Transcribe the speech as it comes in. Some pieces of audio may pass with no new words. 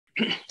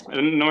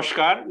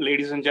Namaskar,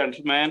 ladies and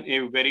gentlemen.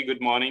 A very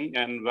good morning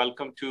and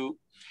welcome to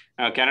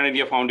Canada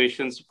India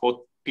Foundation's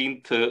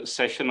 14th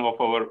session of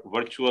our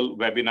virtual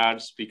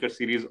webinar speaker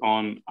series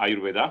on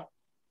Ayurveda.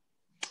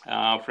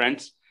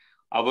 Friends,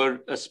 our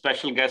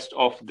special guest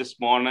of this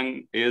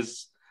morning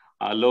is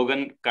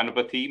Logan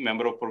Kanpathy,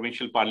 Member of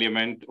Provincial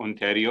Parliament,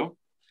 Ontario.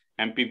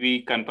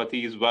 MPP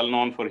Kanpathy is well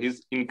known for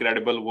his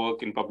incredible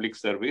work in public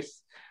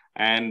service,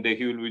 and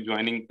he will be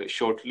joining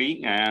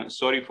shortly.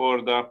 Sorry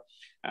for the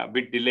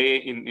bit delay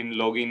in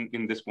logging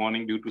in this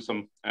morning due to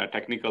some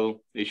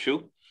technical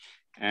issue.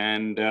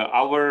 And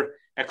our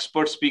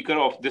expert speaker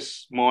of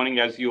this morning,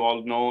 as you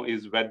all know,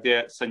 is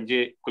Vaidya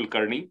Sanjay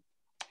Kulkarni.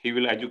 He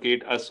will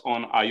educate us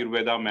on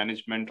Ayurveda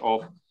management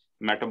of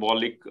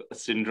metabolic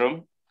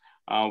syndrome.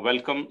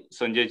 Welcome,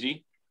 Sanjay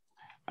ji.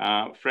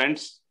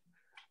 Friends,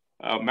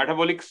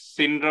 metabolic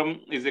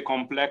syndrome is a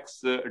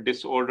complex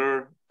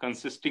disorder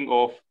consisting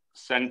of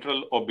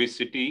central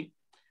obesity,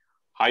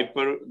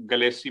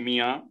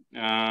 hyperglycemia,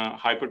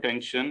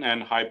 hypertension,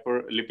 and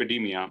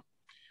hyperlipidemia.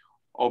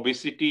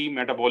 Obesity,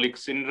 metabolic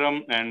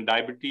syndrome, and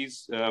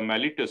diabetes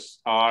mellitus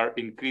are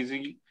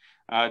increasing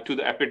to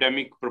the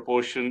epidemic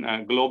proportion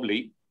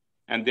globally,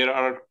 and there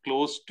are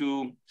close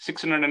to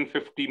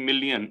 650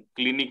 million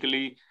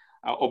clinically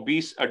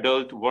obese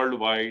adults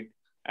worldwide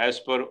as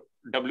per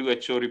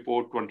WHO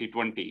report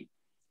 2020.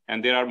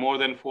 And there are more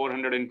than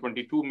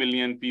 422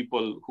 million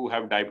people who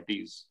have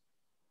diabetes.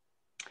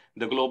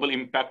 The global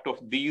impact of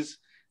these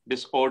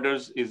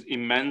disorders is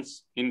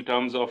immense in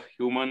terms of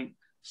human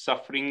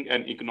suffering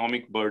and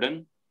economic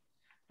burden.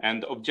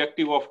 And the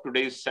objective of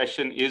today's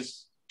session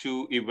is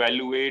to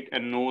evaluate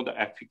and know the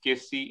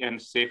efficacy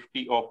and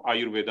safety of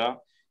Ayurveda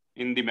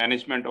in the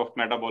management of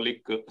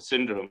metabolic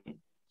syndrome.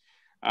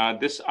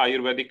 This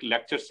Ayurvedic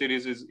lecture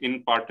series is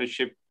in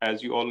partnership,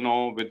 as you all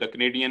know, with the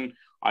Canadian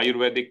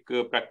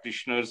Ayurvedic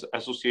Practitioners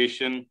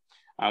Association,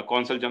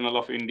 Consul General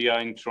of India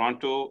in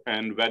Toronto,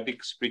 and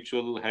Vedic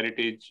Spiritual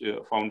Heritage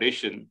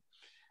Foundation.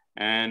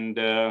 And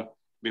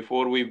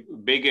before we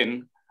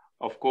begin,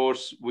 of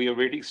course, we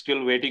are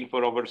still waiting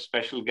for our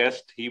special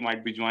guest. He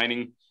might be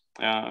joining,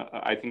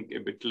 I think, a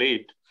bit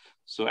late.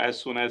 So as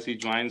soon as he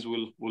joins,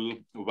 we'll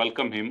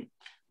welcome him.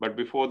 But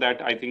before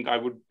that, I think I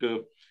would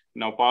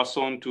now pass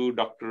on to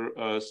Dr.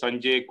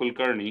 Sanjay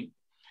Kulkarni,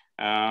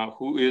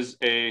 who is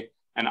an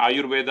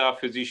Ayurveda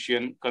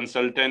physician,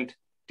 consultant,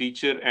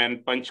 teacher,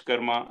 and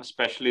Panchkarma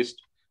specialist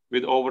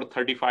with over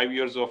 35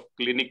 years of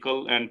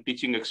clinical and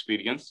teaching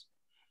experience.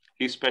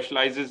 He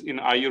specializes in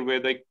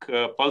Ayurvedic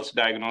pulse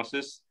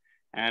diagnosis,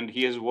 and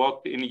he has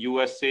worked in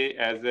USA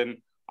as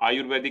an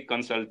Ayurvedic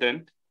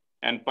consultant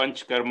and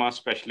Panchkarma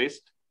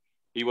specialist.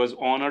 He was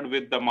honored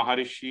with the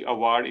Maharishi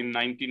Award in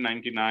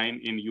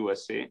 1999 in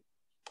USA.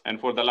 And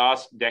for the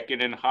last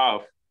decade and a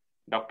half,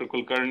 Dr.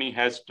 Kulkarni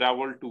has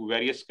traveled to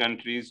various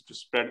countries to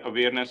spread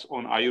awareness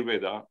on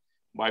Ayurveda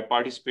by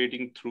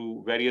participating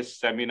through various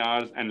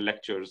seminars and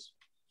lectures.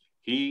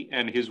 He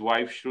and his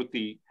wife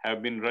Shruti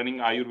have been running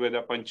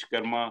Ayurveda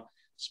Panchkarma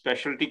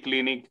Specialty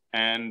Clinic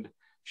and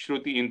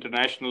Shruti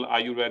International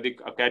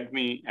Ayurvedic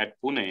Academy at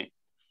Pune.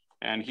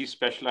 And he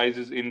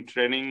specializes in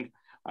training,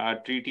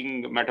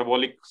 treating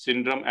metabolic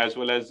syndrome as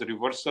well as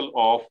reversal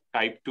of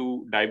type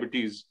 2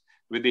 diabetes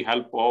with the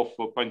help of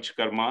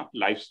Panchkarma,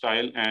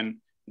 lifestyle, and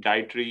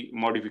dietary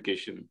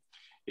modification.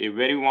 A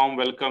very warm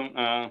welcome,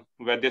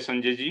 Vaidya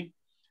Sanjay ji,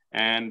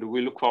 and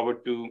we look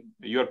forward to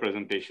your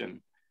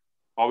presentation.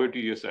 Over to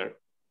you, sir.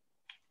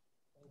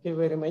 Thank you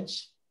very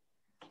much.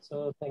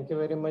 So thank you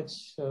very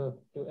much to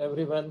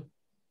everyone.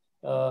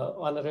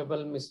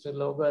 Honorable Mr.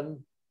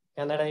 Logan,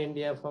 Canada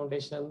India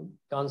Foundation,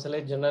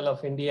 Consulate General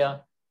of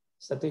India,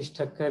 Satish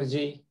Thakkar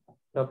ji,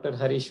 Dr.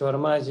 Harish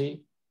Verma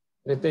ji,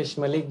 Ritesh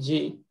Malik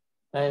ji,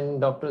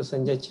 and Dr.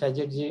 Sanjay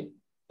Chhajit ji,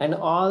 and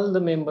all the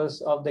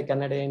members of the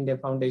Canada India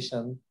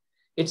Foundation.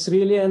 It's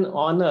really an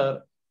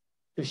honor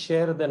to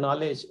share the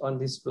knowledge on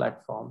this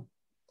platform.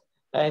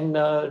 And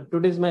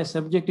today's my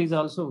subject is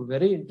also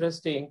very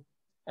interesting,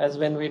 as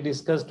when we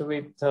discussed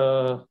with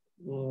Dr.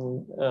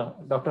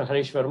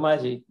 Harish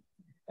Verma ji.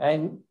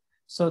 And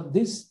so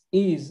this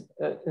is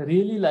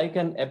really like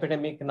an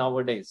epidemic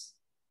nowadays.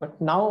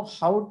 But now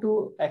how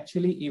to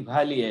actually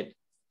evaluate,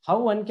 how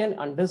one can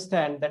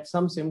understand that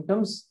some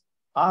symptoms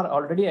are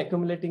already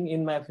accumulating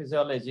in my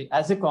physiology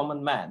as a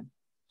common man,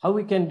 how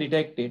we can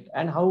detect it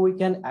and how we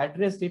can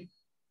address it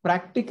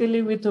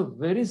practically with a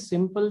very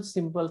simple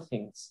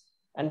things.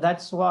 And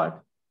that's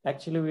what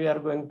actually we are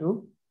going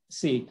to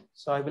see it.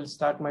 So I will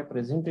start my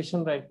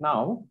presentation right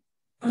now.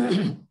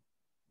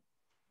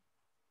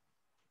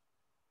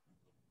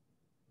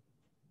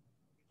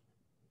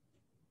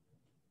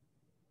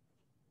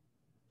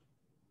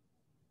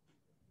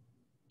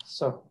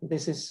 So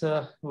this is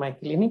my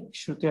clinic,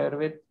 Shruti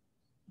Ayurveda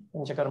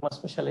Panchakarma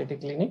Specialty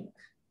Clinic.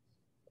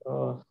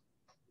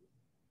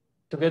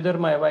 Together,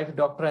 my wife,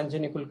 Dr.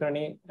 Anjani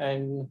Kulkarni,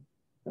 and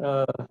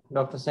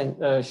Dr.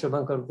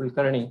 Shubhankar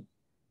Kulkarni,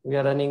 we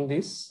are running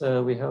this.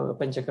 We have a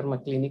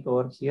Panchakarma clinic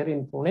over here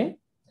in Pune.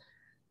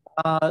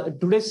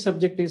 Today's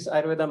subject is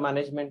Ayurveda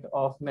management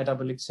of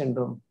metabolic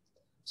syndrome.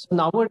 So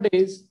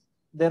nowadays,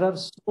 there are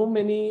so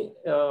many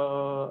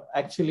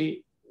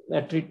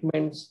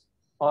treatments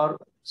or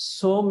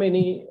so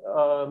many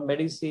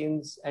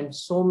medicines and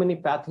so many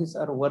paths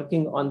are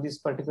working on this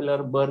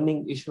particular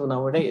burning issue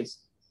nowadays.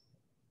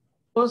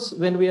 Because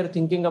when we are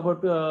thinking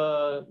about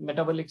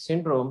metabolic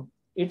syndrome,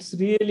 it's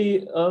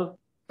really a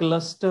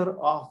cluster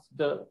of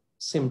the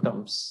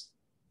symptoms.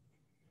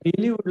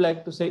 Really would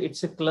like to say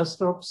it's a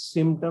cluster of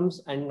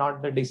symptoms and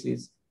not the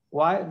disease.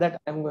 Why? That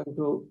I'm going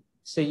to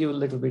say you a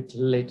little bit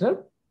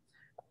later.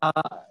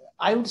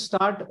 I would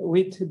start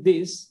with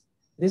this.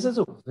 This is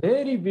a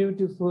very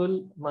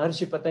beautiful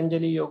Maharshi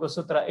Patanjali Yoga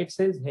Sutra. It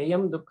says,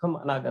 Heyam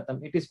Dukkham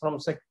Anagatam. It is from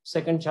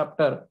second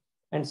chapter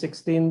and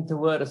 16th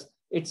verse.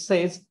 It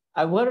says,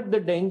 avert the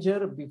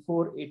danger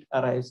before it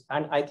arrives.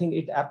 And I think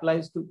it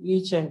applies to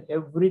each and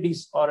every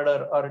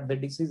disorder or the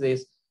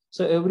diseases.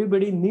 So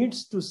everybody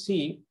needs to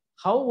see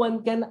how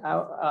one can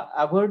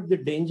avert the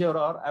danger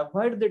or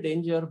avoid the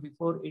danger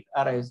before it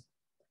arrives.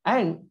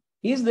 And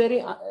is there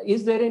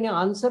any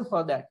answer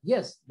for that?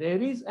 Yes, there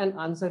is an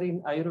answer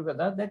in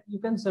Ayurveda that you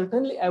can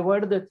certainly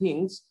avoid the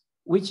things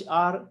which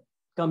are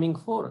coming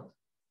forth.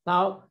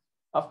 Now,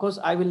 of course,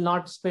 I will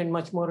not spend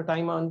much more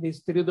time on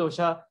this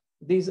Tridosha.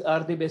 These are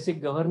the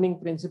basic governing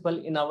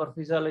principle in our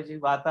physiology,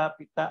 Vata,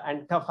 Pitta,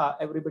 and Kapha.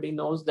 Everybody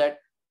knows that.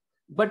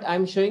 But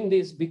I'm showing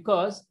this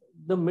because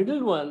the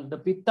middle one, the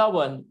Pitta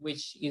one,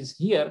 which is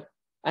here,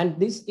 and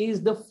this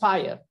is the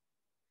fire.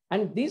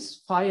 And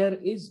this fire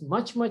is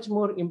much, much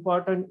more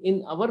important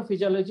in our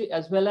physiology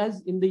as well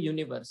as in the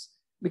universe,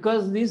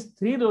 because these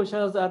three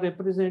doshas are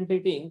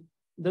representing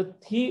the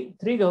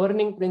three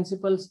governing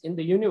principles in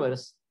the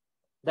universe,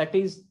 that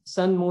is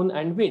sun, moon,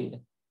 and wind.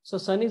 So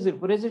sun is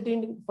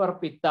representing for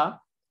Pitta,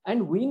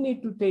 and we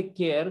need to take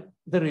care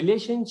the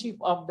relationship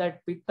of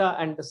that Pitta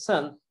and the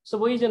sun. So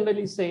we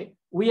generally say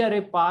we are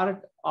a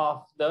part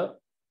of the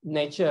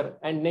nature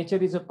and nature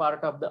is a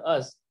part of the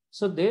us.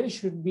 So there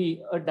should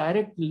be a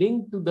direct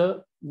link to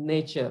the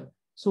nature.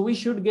 So we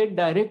should get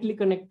directly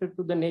connected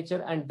to the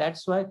nature, and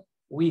that's why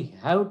we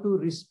have to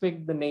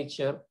respect the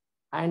nature,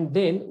 and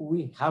then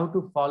we have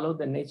to follow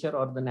the nature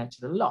or the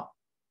natural law.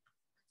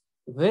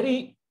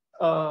 Very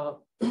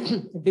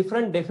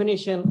different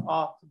definition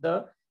of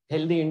the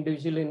healthy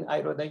individual in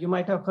Ayurveda. You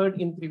might have heard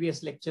in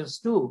previous lectures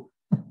too.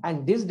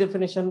 And this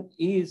definition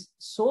is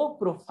so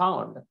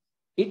profound.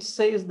 It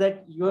says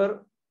that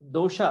your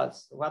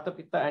doshas, Vata,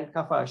 Pitta, and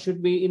Kapha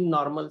should be in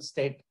normal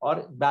state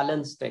or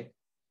balanced state.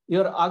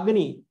 Your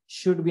Agni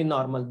should be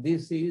normal.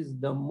 This is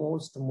the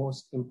most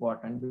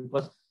important,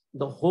 because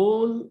the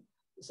whole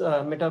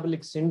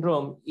metabolic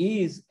syndrome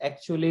is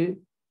actually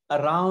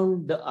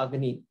around the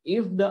Agni.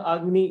 If the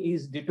Agni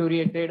is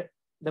deteriorated,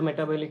 the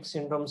metabolic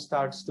syndrome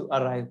starts to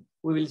arrive.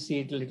 We will see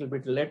it a little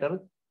bit later.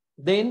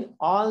 Then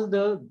all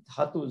the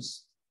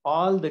dhatus,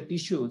 all the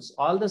tissues,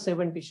 all the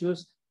 7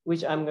 tissues,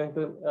 which I'm going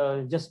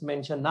to just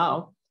mention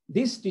now,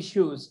 these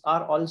tissues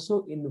are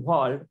also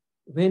involved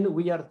when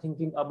we are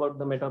thinking about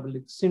the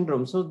metabolic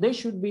syndrome. So they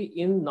should be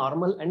in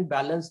normal and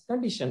balanced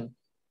condition.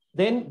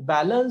 Then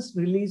balanced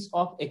release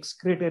of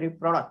excretory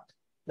product,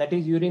 that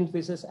is urine,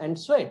 feces, and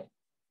sweat.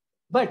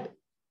 But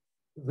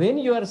when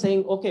you are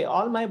saying, okay,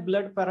 all my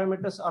blood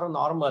parameters are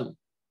normal,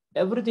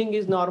 everything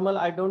is normal,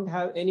 I don't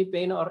have any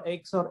pain or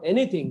aches or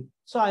anything,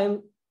 so I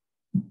am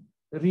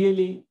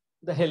really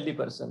the healthy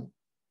person.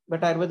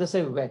 But I rather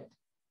say wet.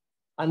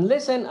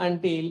 Unless and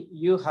until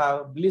you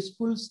have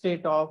blissful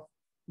state of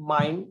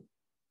mind,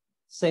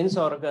 sense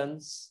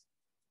organs,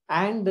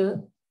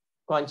 and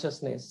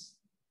consciousness.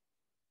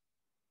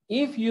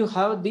 If you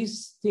have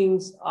these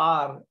things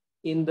are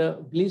in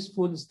the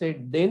blissful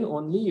state, then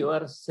only you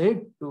are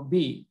said to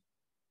be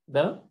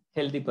the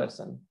healthy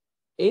person.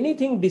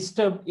 Anything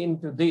disturbed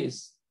into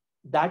this,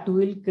 that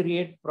will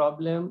create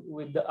problem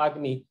with the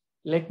Agni.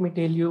 Let me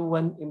tell you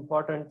one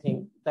important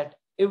thing, that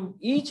if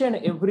each and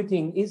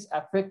everything is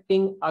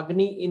affecting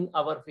Agni in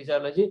our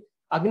physiology.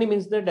 Agni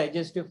means the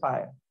digestive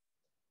fire.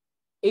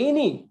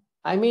 Even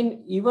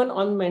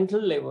on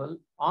mental level,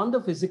 on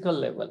the physical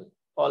level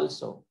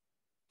also,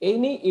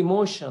 any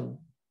emotion,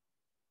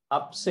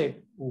 upset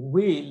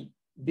will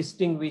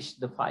distinguish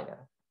the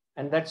fire.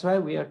 And that's why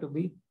we have to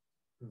be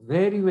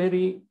very,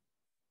 very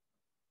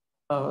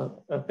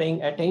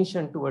paying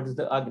attention towards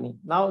the Agni.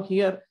 Now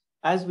here,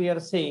 as we are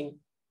saying,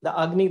 the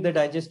Agni, the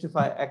digestive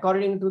fire,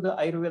 according to the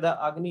Ayurveda,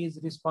 Agni is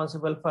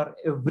responsible for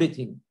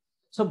everything.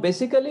 So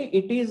basically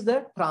it is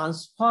the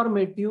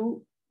transformative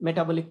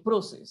metabolic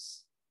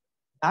process.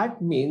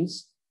 That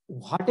means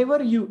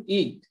whatever you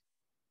eat,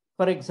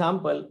 for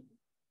example,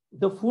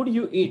 the food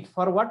you eat,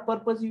 for what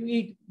purpose you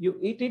eat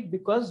it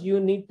because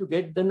you need to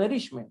get the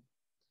nourishment.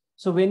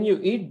 So when you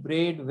eat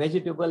bread,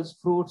 vegetables,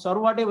 fruits, or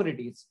whatever it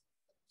is,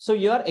 so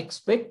you are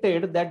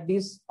expected that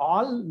this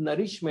all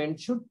nourishment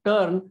should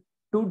turn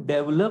to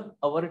develop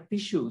our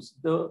tissues,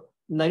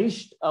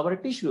 nourished our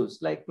tissues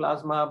like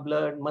plasma,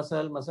 blood,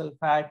 muscle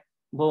fat,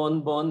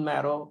 bone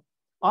marrow,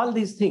 all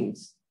these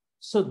things.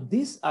 So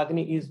this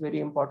Agni is very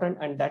important,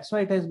 and that's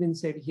why it has been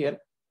said here,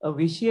 a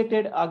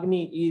vitiated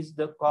Agni is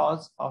the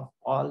cause of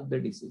all the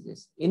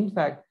diseases. In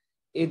fact,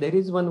 there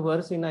is one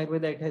verse in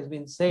Ayurveda, it has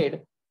been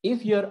said,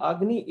 if your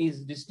Agni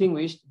is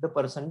distinguished, the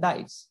person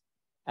dies.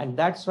 And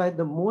that's why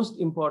the most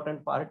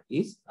important part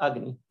is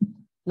Agni.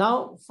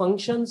 Now,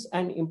 functions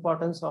and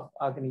importance of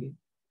Agni.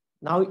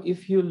 Now,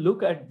 if you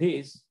look at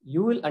this,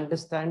 you will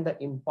understand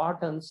the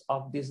importance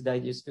of this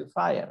digestive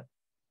fire.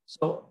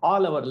 So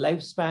all our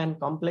lifespan,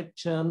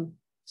 complexion,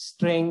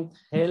 strength,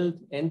 health,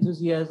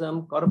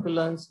 enthusiasm,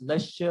 corpulence,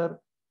 luster,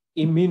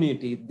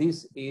 immunity,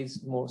 this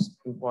is most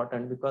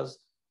important, because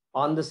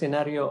on the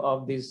scenario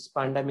of this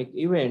pandemic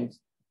event,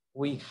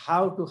 we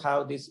have to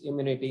have this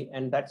immunity,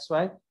 and that's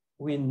why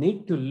we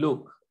need to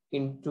look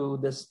into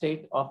the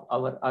state of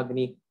our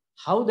Agni,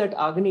 how that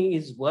Agni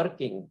is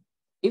working.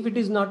 If it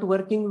is not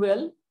working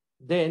well,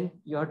 then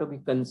you have to be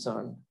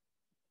concerned.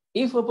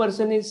 If a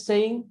person is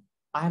saying,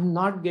 I'm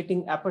not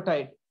getting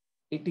appetite,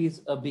 it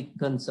is a big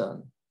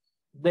concern.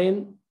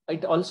 Then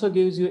it also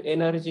gives you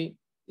energy,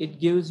 it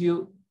gives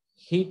you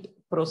heat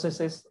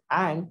processes,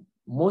 and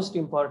most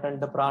important,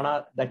 the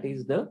prana, that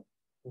is the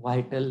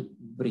vital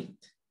breath.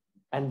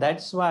 And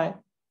that's why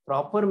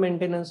proper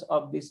maintenance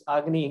of this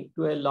Agni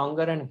to a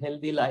longer and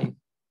healthy life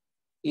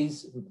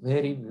is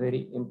very,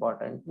 very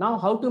important. Now,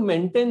 how to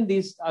maintain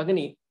this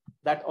Agni,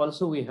 that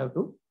also we have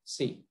to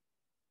see.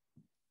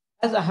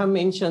 As I have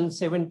mentioned,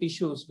 7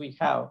 tissues we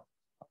have.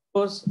 Of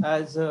course,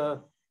 as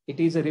it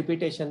is a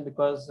repetition,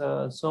 because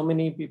so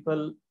many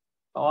people,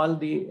 all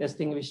the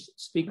distinguished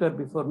speaker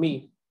before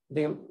me,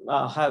 they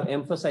have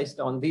emphasized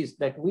on this,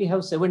 that we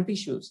have 7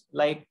 tissues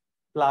like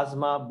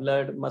plasma,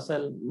 blood,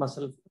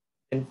 muscle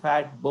and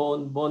fat,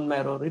 bone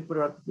marrow,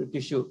 reproductive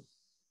tissue.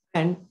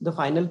 And the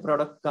final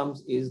product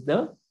comes is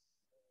the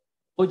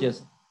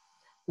ojas.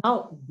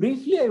 Now,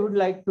 briefly, I would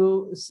like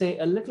to say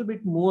a little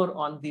bit more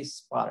on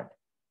this part.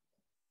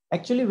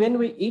 Actually, when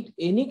we eat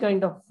any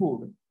kind of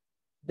food,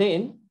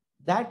 then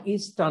that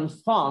is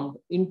transformed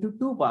into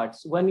 2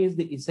 parts. One is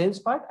the essence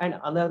part and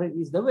another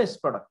is the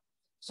waste product.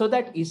 So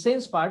that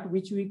essence part,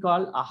 which we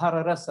call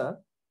ahara rasa,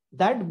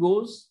 that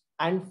goes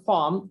and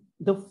form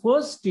the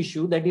first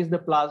tissue, that is the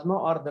plasma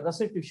or the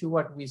rasa tissue,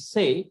 what we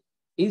say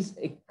is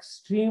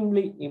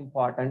extremely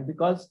important,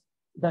 because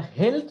the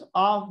health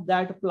of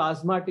that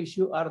plasma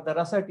tissue or the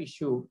rasa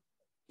tissue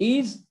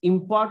is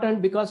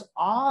important, because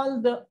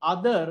all the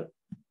other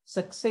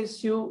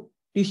successive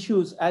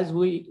tissues, as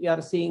we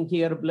are seeing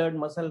here, blood,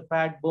 muscle,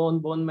 fat,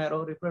 bone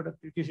marrow,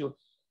 reproductive tissue,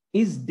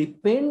 is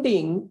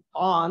depending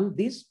on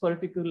this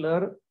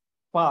particular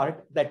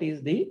part, that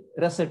is the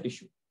rasa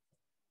tissue.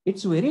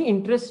 It's very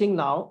interesting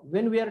now,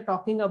 when we are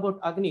talking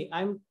about Agni,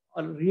 I'm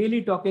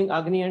really talking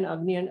Agni and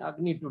Agni and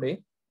Agni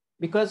today,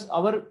 because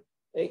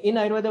in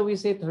Ayurveda, we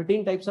say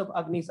 13 types of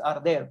Agnis are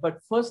there,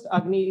 but first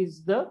Agni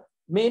is the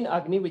main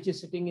Agni, which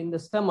is sitting in the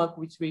stomach,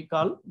 which we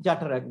call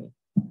Jatar Agni.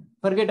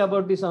 Forget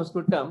about the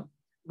Sanskrit term,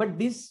 but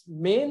this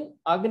main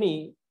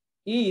Agni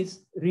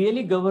is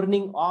really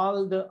governing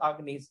all the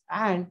Agnis.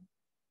 And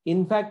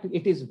in fact,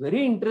 it is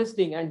very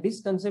interesting, and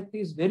this concept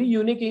is very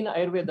unique in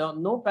Ayurveda.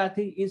 No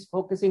pathy is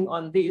focusing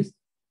on this.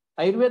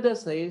 Ayurveda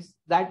says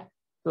that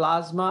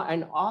plasma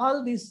and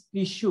all these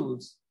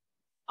tissues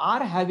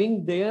are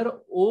having their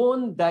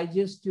own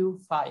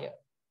digestive fire.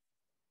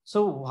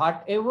 So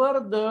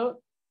whatever the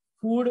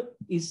food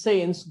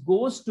essence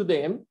goes to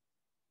them,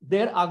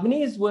 their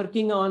Agni is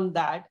working on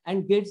that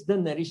and gets the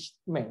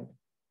nourishment.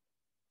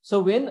 So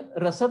when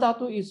rasa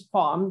dhatu is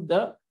formed,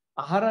 the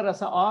ahara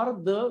rasa or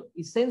the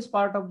essence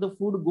part of the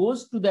food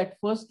goes to that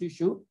first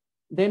tissue,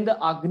 then the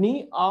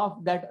Agni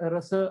of that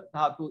rasa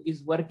dhatu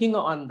is working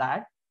on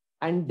that,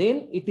 and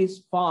then it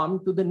is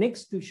formed to the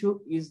next tissue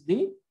is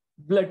the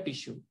blood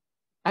tissue.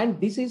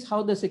 And this is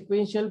how the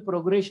sequential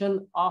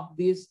progression of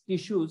these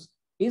tissues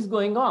is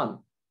going on.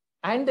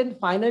 And then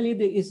finally,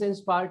 the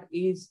essence part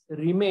is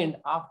remained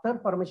after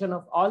formation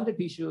of all the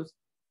tissues,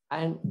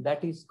 and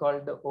that is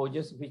called the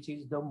ojas, which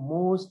is the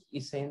most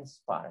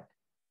essence part.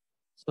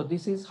 So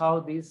this is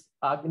how this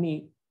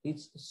Agni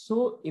is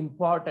so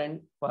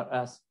important for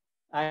us.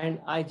 And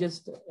I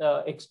just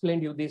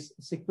explained you this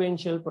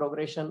sequential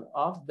progression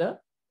of the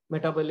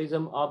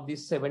metabolism of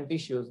these 7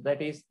 tissues.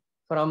 That is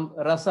from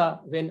rasa,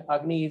 when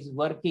Agni is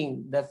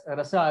working, that's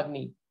rasa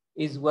Agni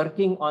is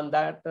working on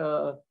that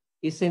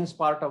essence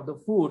part of the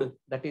food,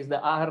 that is the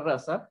ahara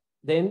rasa,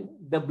 then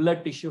the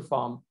blood tissue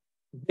form.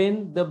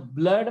 Then the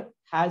blood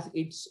has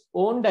its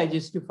own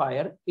digestive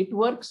fire, it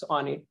works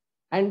on it,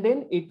 and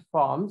then it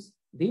forms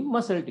the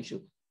muscle tissue.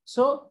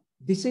 So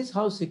this is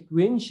how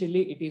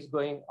sequentially it is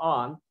going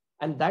on,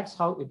 and that's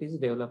how it is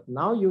developed.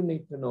 Now you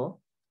need to know,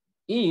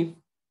 if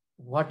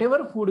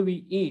whatever food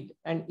we eat,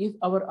 and if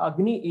our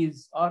Agni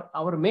is, or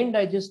our main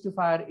digestive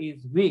fire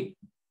is weak,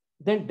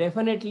 then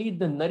definitely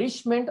the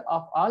nourishment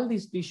of all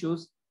these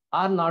tissues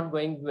are not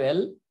going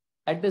well.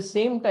 At the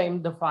same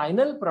time, the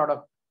final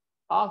product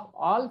of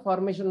all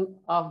formation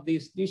of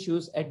these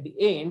tissues at the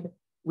end,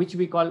 which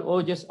we call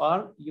ojas,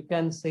 or you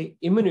can say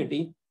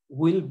immunity,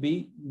 will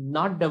be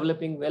not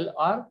developing well,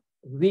 or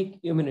weak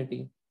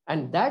immunity.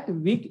 And that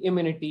weak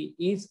immunity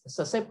is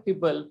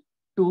susceptible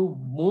to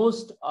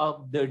most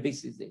of the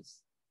diseases.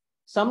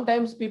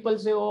 Sometimes people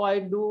say, oh, I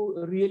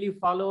do really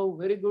follow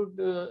very good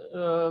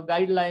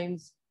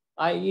guidelines.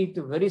 I eat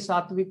very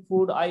sattvic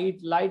food. I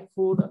eat light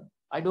food.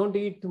 I don't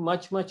eat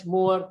much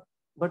more.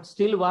 But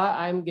still, why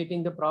I'm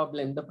getting the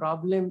problem? The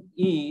problem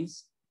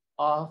is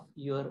of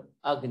your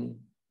Agni.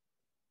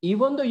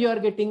 Even though you are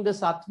getting the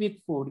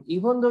sattvic food,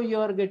 even though you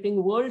are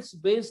getting world's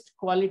best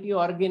quality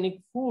organic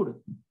food,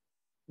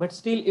 but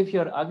still, if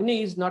your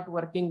Agni is not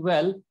working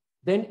well,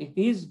 then it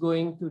is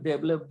going to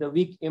develop the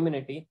weak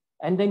immunity,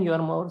 and then you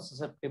are more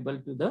susceptible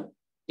to the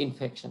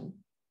infection.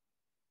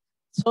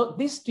 So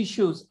these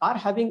tissues are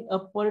having a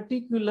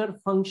particular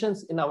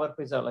functions in our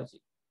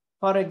physiology.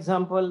 For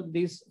example,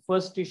 this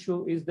first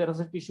tissue is the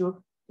rasa tissue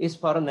is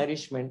for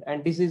nourishment,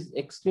 and this is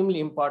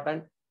extremely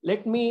important.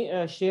 Let me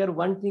share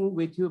one thing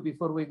with you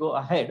before we go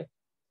ahead.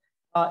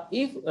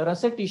 If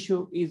rasa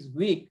tissue is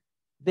weak,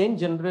 then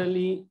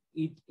generally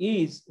it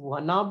is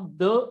one of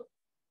the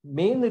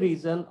main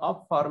reason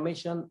of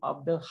formation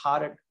of the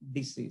heart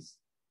disease.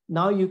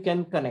 Now you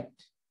can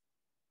connect.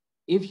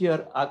 If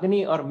your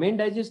Agni or main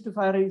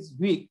digestifier is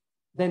weak,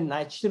 then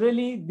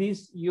naturally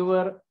this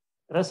your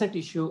rasa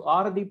tissue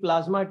or the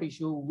plasma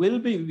tissue will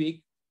be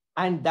weak,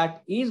 and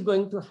that is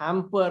going to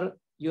hamper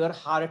your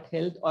heart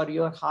health, or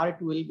your heart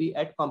will be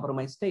at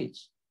compromised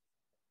stage.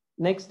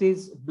 Next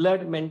is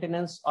blood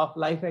maintenance of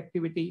life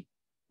activity.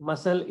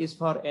 Muscle is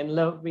for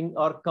enveloping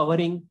or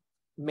covering.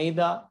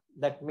 Meda,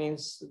 that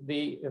means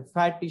the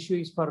fat tissue,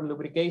 is for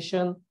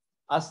lubrication.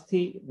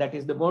 Asthi, that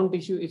is the bone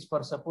tissue, is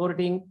for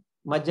supporting.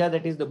 Majja,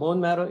 that is the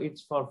bone marrow,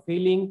 it's for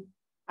feeling.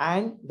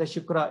 And the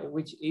shukra,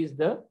 which is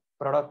the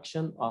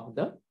production of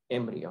the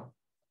embryo.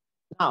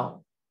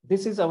 Now,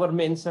 this is our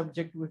main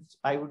subject, which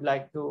I would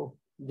like to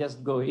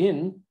just go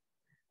in.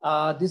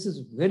 This is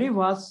very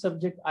vast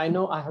subject. I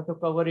know I have to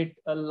cover it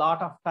a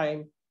lot of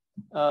time.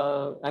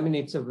 I mean,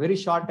 it's a very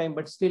short time,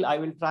 but still I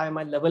will try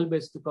my level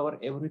best to cover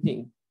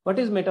everything. What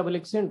is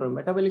metabolic syndrome?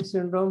 Metabolic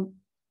syndrome,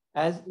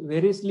 as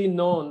variously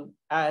known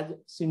as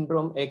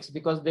syndrome X,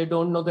 because they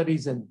don't know the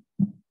reason.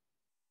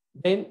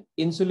 Then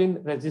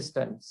insulin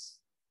resistance.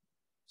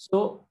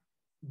 So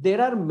there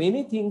are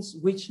many things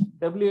which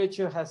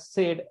WHO has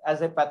said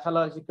as a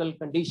pathological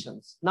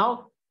conditions.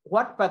 Now,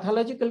 what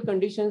pathological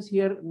conditions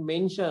here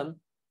mentioned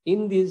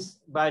in this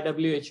by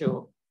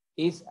WHO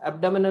is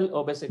abdominal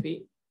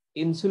obesity,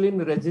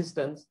 insulin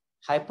resistance,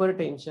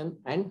 hypertension,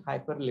 and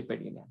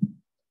hyperlipidemia.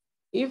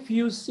 If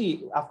you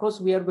see, of course,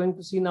 we are going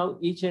to see now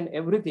each and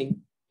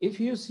everything. If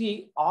you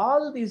see,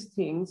 all these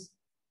things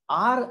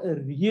are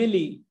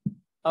really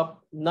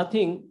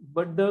nothing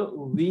but the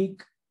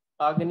weak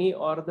Agni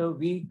or the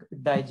weak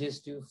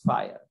digestive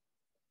fire.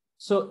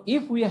 So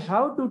if we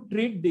have to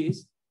treat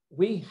this,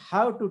 we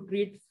have to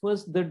treat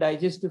first the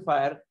digestive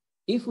fire.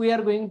 If we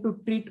are going to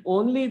treat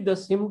only the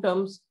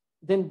symptoms,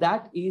 then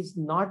that is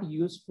not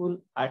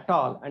useful at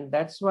all. And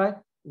that's why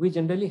we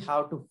generally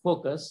have to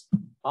focus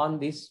on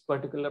this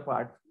particular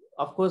part.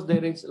 Of course,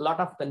 there is a lot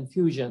of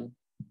confusion.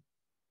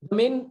 The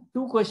main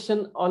two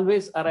questions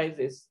always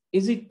arises.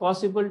 Is it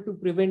possible to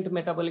prevent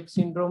metabolic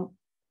syndrome?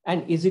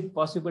 And is it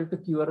possible to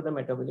cure the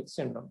metabolic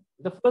syndrome?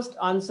 The first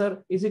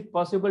answer, is it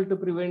possible to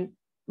prevent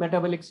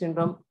metabolic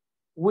syndrome?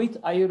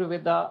 With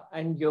Ayurveda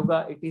and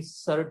yoga, it is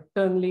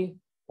certainly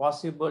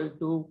possible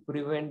to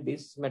prevent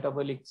this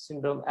metabolic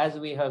syndrome. As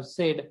we have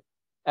said,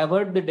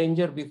 avoid the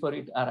danger before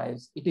it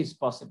arrives. It is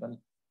possible.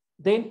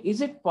 Then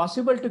is it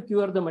possible to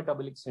cure the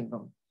metabolic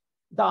syndrome?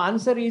 The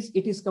answer is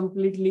it is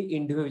completely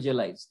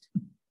individualized.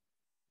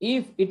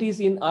 If it is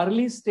in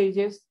early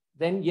stages,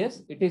 then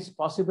yes, it is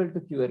possible to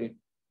cure it.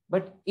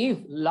 But if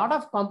a lot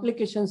of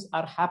complications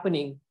are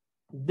happening,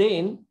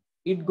 then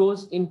it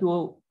goes into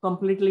a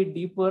completely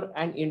deeper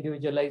and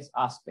individualized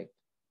aspect.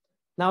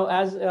 Now,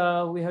 as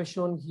we have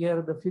shown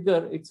here, the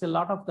figure, it's a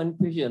lot of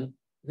confusion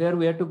where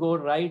we have to go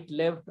right,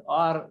 left,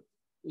 or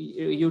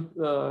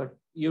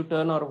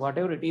U-turn or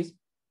whatever it is.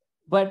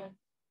 But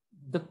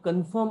the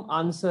confirmed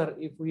answer,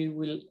 if we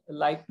will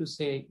like to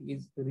say,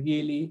 is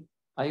really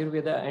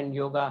Ayurveda and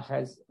yoga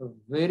has a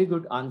very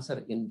good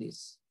answer in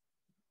this.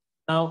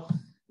 Now,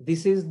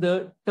 this is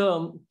the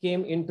term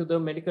came into the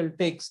medical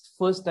text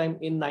first time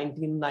in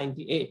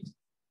 1998.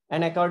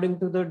 And according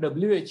to the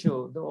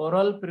WHO, the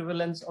overall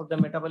prevalence of the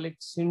metabolic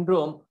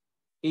syndrome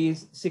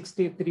is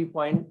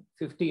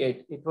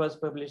 63.58. It was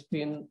published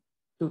in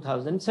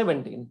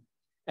 2017.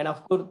 And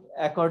of course,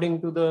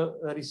 according to the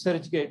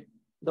ResearchGate,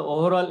 the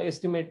overall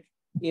estimate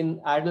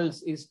in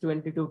adults is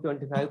 20 to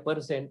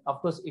 25%.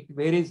 Of course, it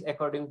varies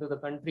according to the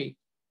country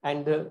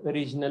and the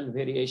regional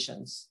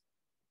variations.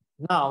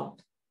 Now,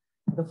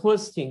 the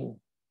first thing,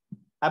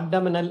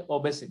 abdominal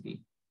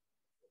obesity.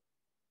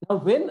 Now,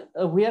 when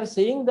we are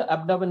saying the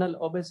abdominal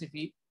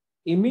obesity,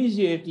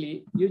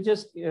 immediately you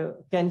just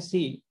can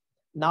see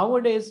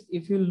nowadays,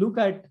 if you look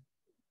at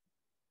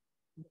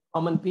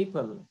common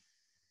people,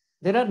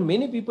 there are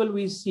many people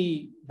we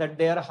see that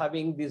they are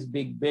having this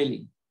big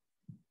belly.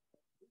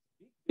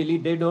 Really,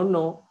 they don't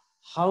know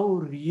how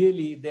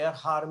really they are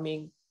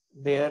harming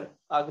their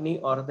Agni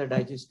or the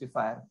digestive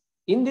fire.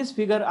 In this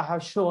figure, I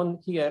have shown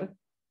here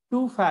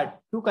two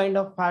kind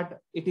of fat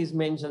it is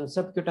mentioned: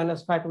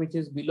 subcutaneous fat, which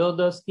is below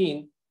the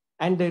skin,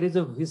 and there is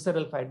a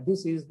visceral fat.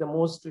 This is the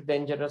most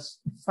dangerous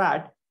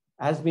fat,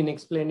 has been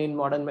explained in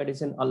modern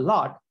medicine a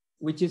lot,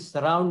 which is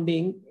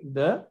surrounding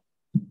the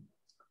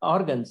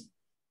organs.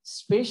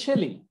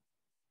 Especially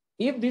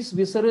if this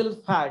visceral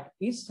fat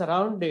is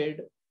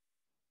surrounded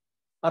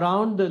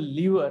around the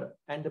liver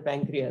and the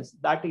pancreas,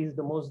 that is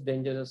the most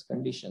dangerous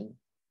condition,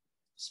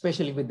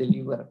 especially with the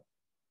liver.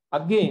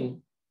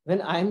 Again,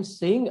 when I'm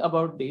saying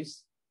about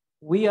this,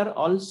 we are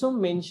also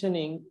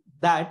mentioning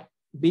that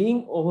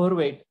being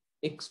overweight,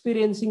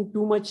 experiencing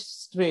too much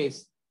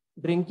stress,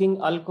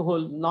 drinking alcohol,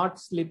 not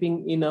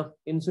sleeping enough,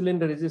 insulin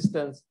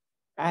resistance,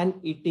 and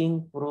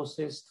eating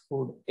processed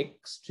food.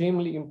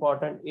 Extremely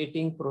important,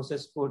 eating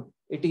processed food.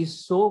 It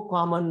is so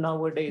common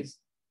nowadays.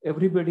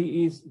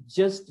 Everybody is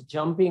just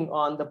jumping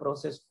on the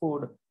processed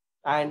food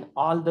and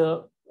all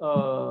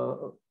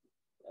the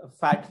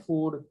fat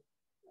food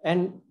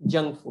and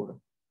junk food.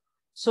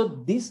 So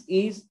this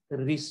is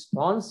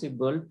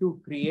responsible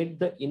to create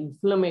the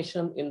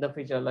inflammation in the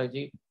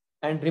physiology.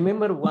 And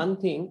remember one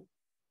thing,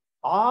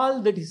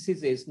 all the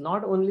diseases,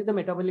 not only the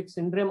metabolic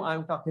syndrome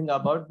I'm talking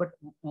about, but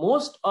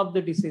most of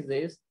the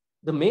diseases,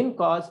 the main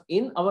cause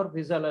in our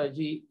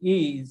physiology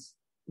is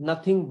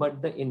nothing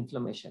but the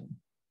inflammation.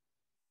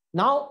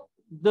 Now,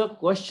 the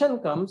question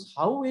comes,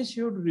 how we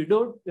should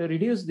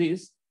reduce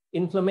this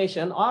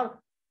inflammation, or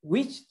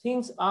which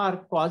things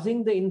are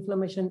causing the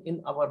inflammation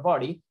in our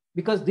body,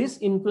 because this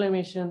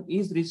inflammation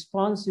is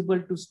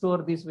responsible to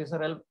store this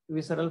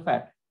visceral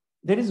fat.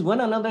 There is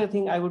one another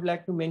thing I would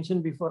like to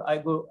mention before I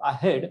go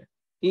ahead,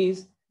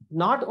 is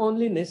not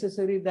only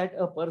necessary that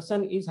a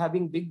person is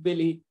having big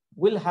belly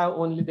will have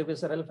only the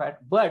visceral fat,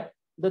 but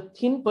the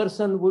thin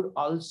person would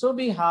also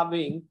be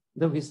having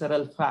the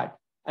visceral fat,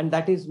 and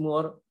that is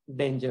more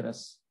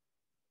dangerous.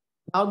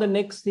 Now the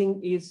next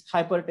thing is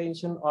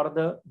hypertension or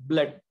the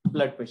blood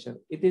pressure.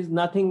 It is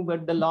nothing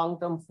but the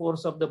long-term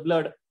force of the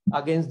blood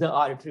against the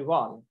artery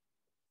wall.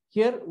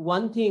 Here,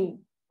 one thing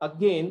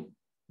again,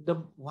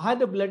 why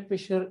the blood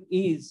pressure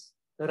is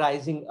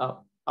rising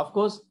up. Of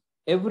course,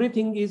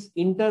 everything is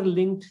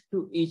interlinked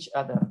to each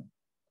other.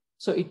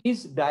 So it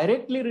is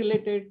directly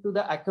related to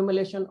the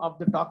accumulation of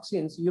the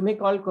toxins you may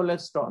call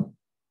cholesterol.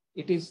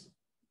 It is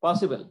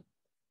possible,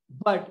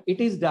 but it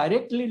is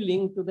directly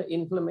linked to the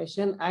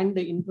inflammation, and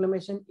the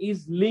inflammation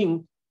is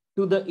linked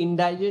to the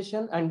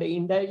indigestion, and the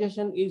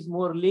indigestion is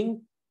more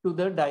linked to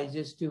the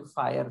digestive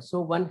fire.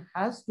 So one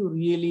has to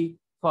really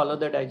follow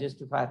the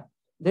digestive fire.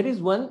 There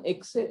is one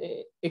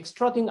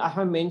extra thing I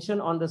have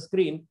mentioned on the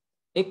screen.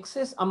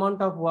 Excess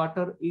amount of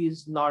water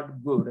is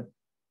not good,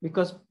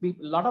 because a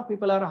lot of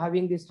people are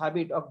having this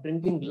habit of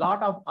drinking a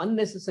lot of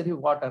unnecessary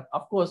water.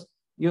 Of course,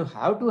 you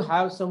have to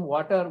have some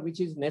water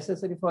which is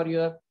necessary for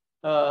your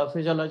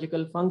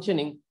physiological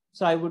functioning.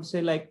 So I would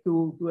say like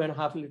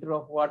 2.5 liters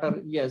of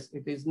water. Yes,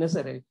 it is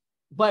necessary.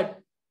 But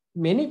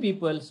many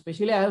people,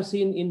 especially I have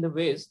seen in the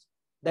West,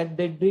 that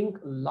they drink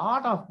a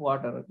lot of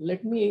water.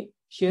 Let me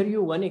share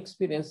you one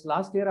experience.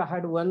 Last year, I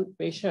had one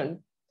patient.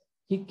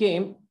 He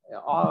came,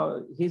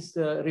 his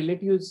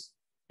relatives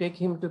take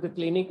him to the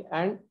clinic,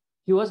 and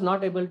he was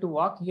not able to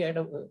walk. He had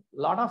a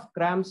lot of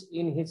cramps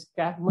in his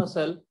calf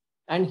muscle,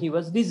 and he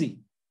was dizzy.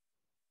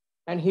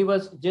 And he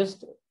was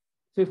just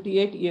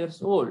 58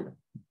 years old.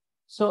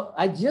 So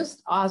I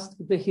just asked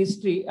the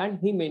history, and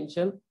he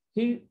mentioned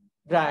he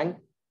drank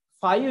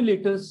 5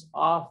 liters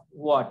of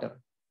water.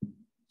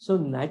 So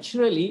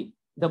naturally,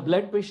 the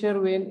blood pressure,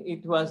 when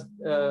it was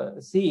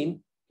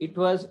seen, it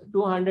was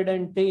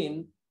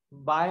 210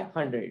 by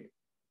 100.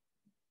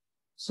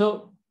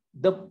 So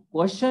the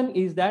question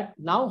is that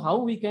now how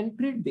we can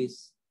treat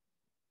this?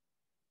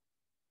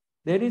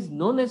 There is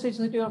no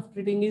necessity of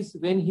treating this.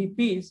 When he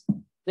pees,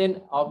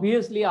 then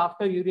obviously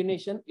after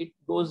urination, it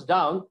goes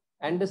down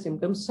and the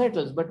symptoms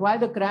settles. But why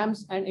the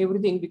cramps and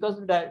everything? Because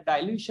the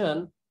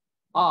dilution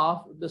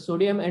of the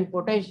sodium and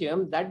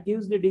potassium, that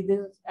gives the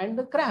dizziness and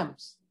the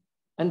cramps.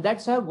 And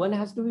that's why one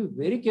has to be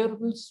very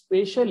careful,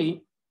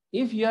 especially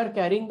if you are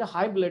carrying the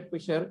high blood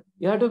pressure,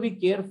 you have to be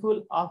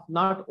careful of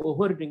not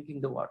over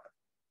drinking the water.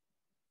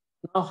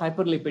 Now,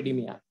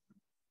 hyperlipidemia.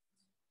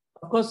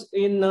 Of course,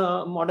 in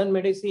modern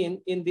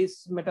medicine, in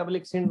this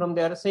metabolic syndrome,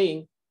 they are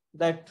saying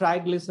that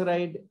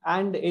triglyceride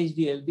and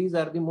HDL, these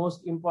are the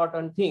most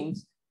important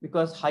things,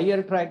 because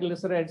higher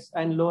triglycerides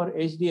and lower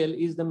HDL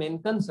is the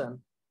main concern.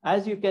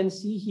 As you can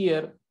see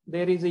here,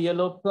 there is a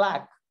yellow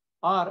plaque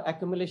or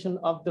accumulation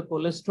of the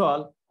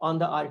cholesterol on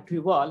the artery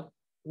wall,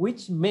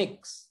 which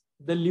makes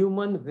the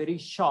lumen very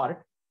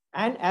short.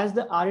 And as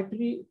the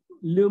artery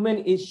lumen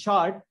is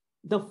short,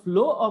 the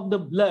flow of the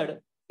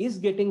blood is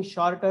getting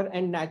shorter,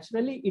 and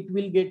naturally it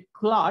will get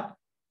clot.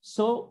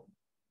 So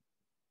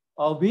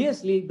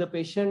obviously the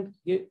patient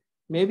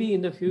maybe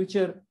in the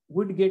future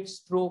would get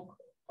stroke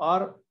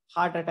or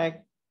heart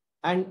attack,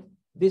 and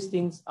these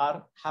things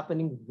are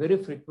happening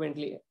very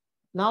frequently.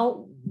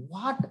 Now,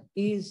 what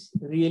is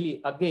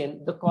really,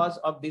 again, the cause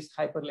of this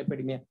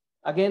hyperlipidemia?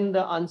 Again,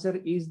 the answer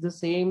is the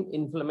same: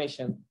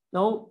 inflammation.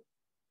 Now,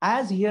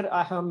 As here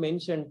I have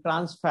mentioned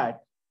trans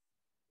fat,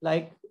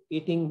 like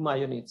eating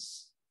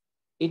mayonnaise,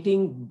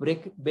 eating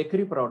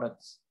bakery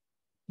products.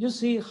 You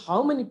see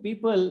how many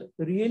people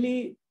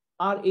really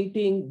are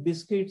eating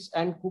biscuits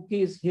and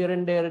cookies here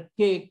and there,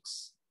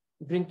 cakes,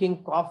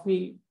 drinking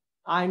coffee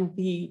and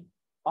tea,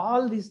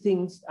 all these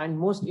things, and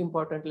most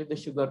importantly, the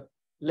sugar.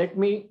 Let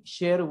me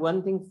share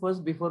one thing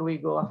first before we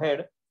go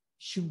ahead.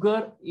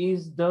 Sugar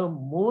is the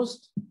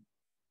most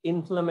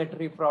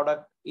inflammatory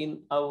product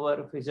in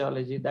our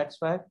physiology. That's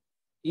why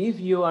if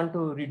you want to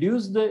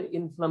reduce the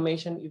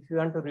inflammation, if you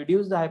want to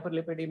reduce the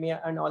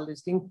hyperlipidemia and all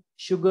these things,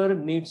 sugar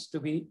needs to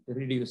be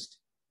reduced.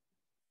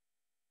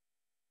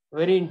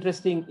 Very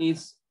interesting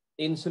is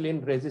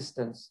insulin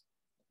resistance.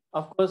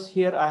 Of course,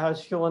 here I have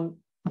shown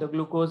the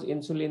glucose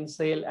insulin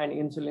cell and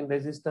insulin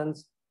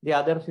resistance. The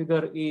other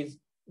figure is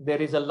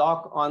there is a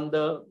lock on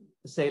the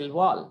cell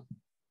wall.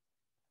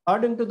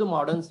 According to the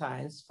modern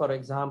science, for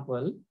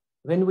example,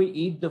 when we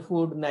eat the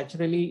food,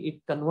 naturally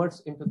it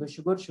converts into the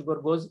sugar. Sugar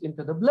goes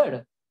into the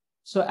blood.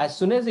 So as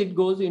soon as it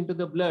goes into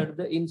the blood,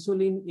 the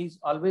insulin is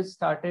always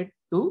started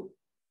to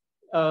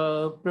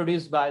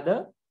produce by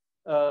the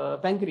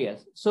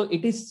pancreas. So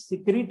it is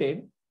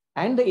secreted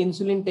and the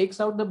insulin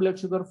takes out the blood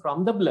sugar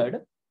from the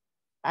blood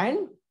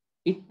and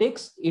it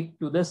takes it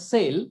to the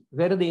cell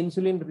where the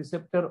insulin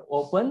receptor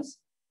opens,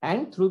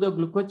 and through the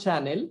glucose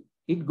channel,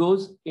 it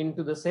goes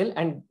into the cell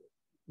and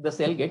the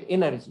cell get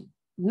energy.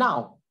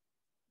 Now,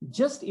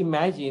 just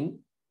imagine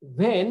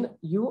when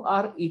you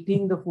are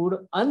eating the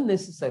food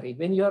unnecessary,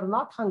 when you are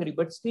not hungry,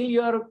 but still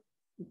you are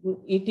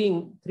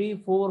eating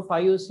 3, 4,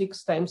 5,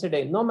 6 times a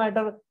day, no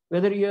matter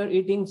whether you are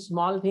eating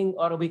small thing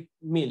or a big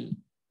meal.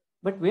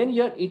 But when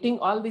you are eating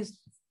all these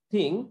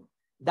things,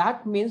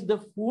 that means the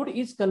food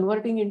is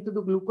converting into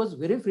the glucose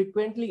very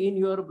frequently in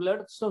your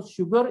blood. So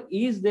sugar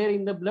is there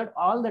in the blood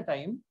all the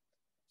time.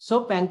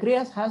 So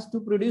pancreas has to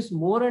produce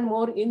more and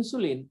more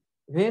insulin.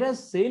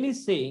 Whereas cell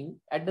is saying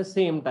at the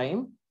same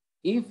time,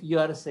 if you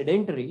are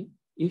sedentary,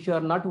 if you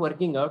are not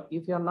working out,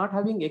 if you are not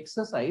having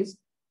exercise,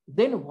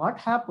 then what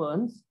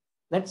happens?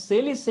 That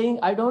cell is saying,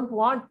 I don't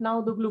want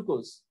now the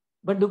glucose,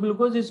 but the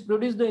glucose is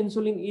produced, the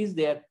insulin is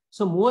there.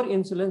 So more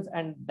insulin,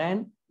 and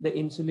then the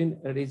insulin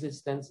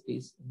resistance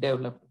is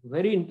developed.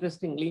 Very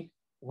interestingly,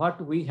 what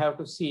we have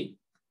to see.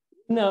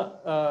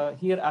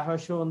 Here I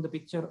have shown the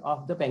picture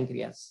of the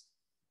pancreas.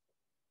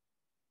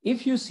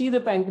 If you see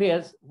the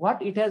pancreas,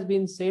 what it has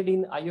been said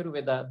in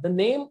Ayurveda, the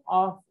name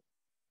of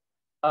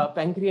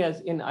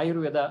pancreas in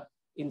Ayurveda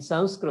in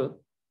Sanskrit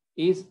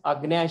is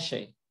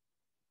Agnashay.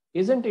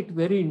 Isn't it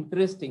very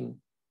interesting?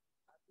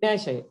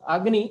 Agnashay,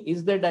 Agni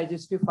is the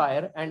digestive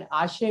fire and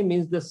Ashay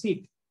means the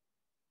seat,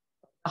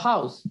 the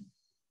house.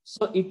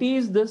 So it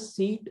is the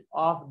seat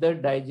of the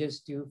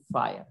digestive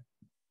fire.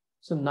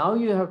 So now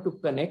you have to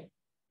connect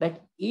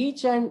that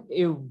each and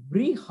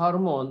every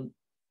hormone,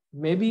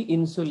 maybe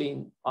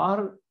insulin,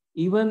 or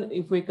even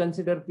if we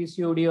consider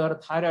PCOD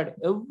or thyroid,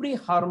 every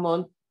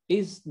hormone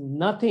is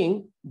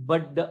nothing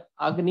but the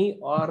Agni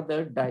or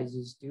the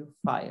digestive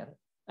fire.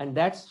 And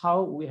that's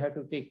how we have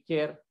to take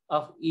care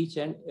of each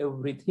and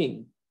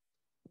everything.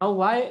 Now,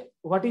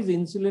 what is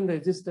insulin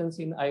resistance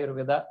in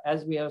Ayurveda,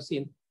 as we have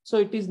seen? So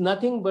it is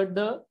nothing but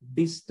the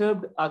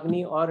disturbed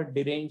Agni or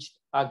deranged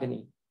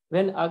Agni.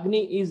 When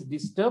Agni is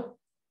disturbed,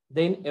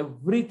 then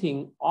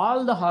everything,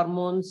 all the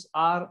hormones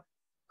are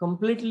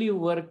completely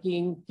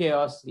working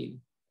chaosly.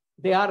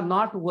 They are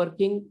not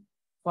working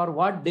for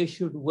what they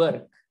should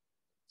work.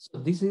 So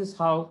this is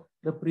how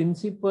the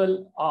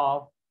principle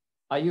of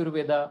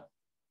Ayurveda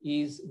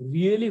is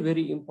really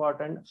very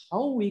important.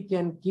 How we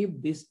can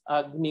keep this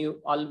Agni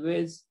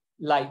always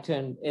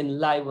lightened,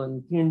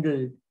 enlivened,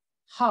 kindled.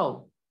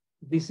 How?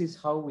 This is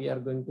how we are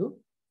going to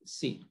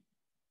see.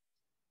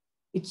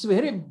 It's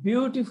very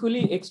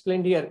beautifully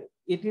explained here.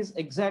 It is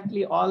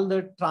exactly all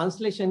the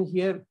translation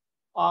here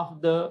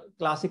of the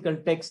classical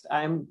text.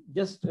 I am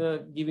just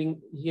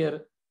giving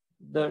here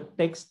the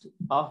text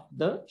of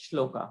the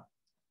shloka.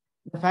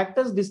 The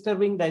factors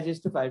disturbing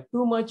digestive fire: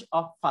 too much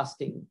of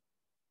fasting,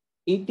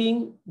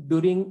 eating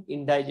during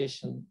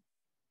indigestion,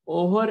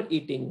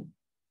 overeating,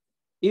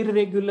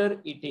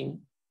 irregular eating,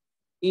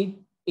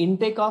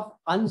 intake of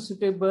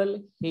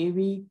unsuitable,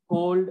 heavy,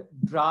 cold,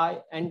 dry,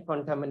 and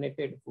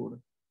contaminated food.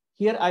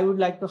 Here, I would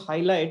like to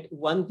highlight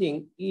one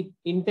thing: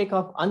 intake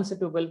of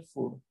unsuitable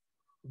food.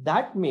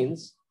 That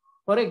means,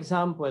 for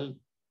example,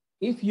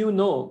 if you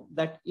know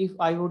that if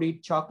I would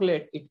eat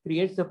chocolate, it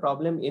creates a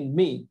problem in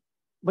me,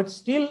 but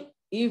still,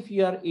 if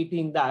you are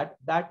eating that,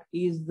 that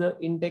is the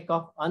intake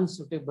of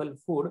unsuitable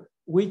food,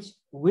 which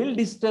will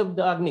disturb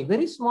the Agni.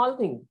 Very small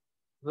thing,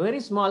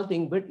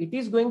 but it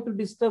is going to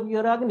disturb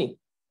your Agni.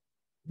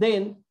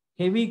 Then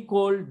heavy,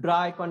 cold,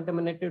 dry,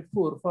 contaminated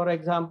food. For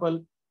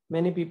example,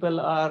 many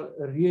people are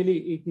really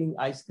eating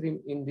ice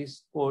cream in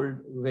this cold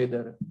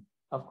weather.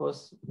 Of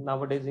course,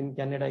 nowadays in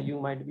Canada,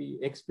 you might be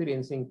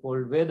experiencing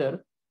cold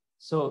weather.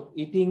 So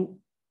eating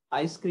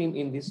ice cream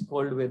in this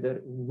cold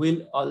weather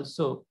will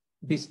also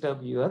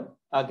disturb your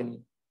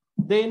Agni.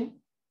 Then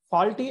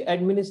faulty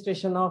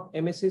administration of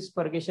emesis,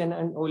 purgation,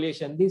 and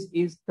oleation. This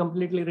is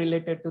completely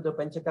related to the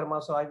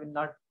Panchakarma, so I will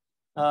not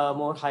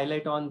more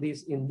highlight on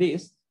this in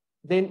this.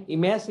 Then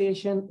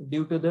emaciation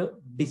due to the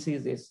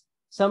diseases.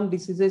 Some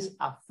diseases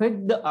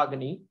affect the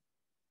Agni,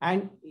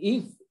 and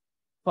if,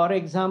 for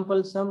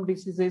example, some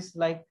diseases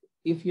like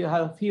if you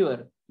have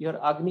fever,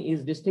 your Agni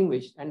is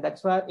distinguished, and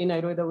that's why in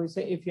Ayurveda we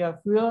say if you have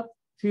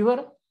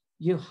fever,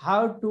 you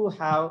have to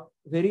have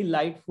very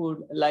light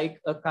food like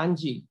a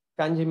kanji.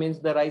 Kanji means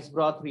the rice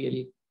broth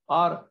really,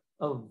 or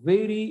a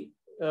very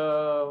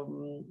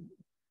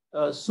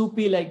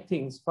soupy like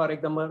things, for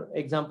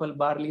example,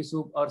 barley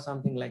soup or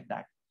something like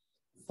that.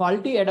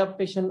 Faulty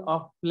adaptation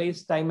of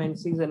place, time, and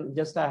season.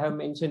 Just I have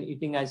mentioned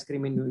eating ice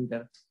cream in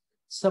winter.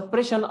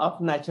 Suppression of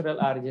natural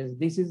urges.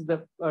 This is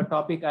the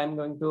topic I'm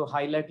going to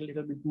highlight a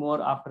little bit more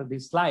after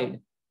this slide.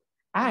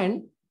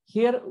 And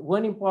here,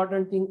 one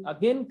important thing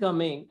again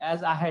coming,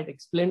 as I had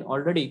explained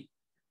already,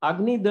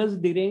 Agni thus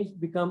deranged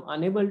become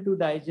unable to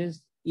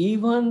digest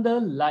even the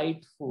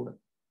light food.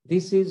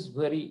 This is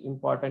very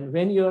important.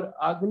 When your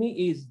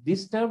Agni is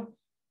disturbed,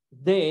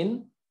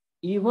 then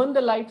even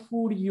the light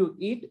food you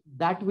eat,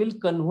 that will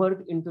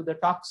convert into the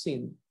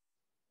toxin.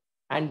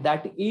 And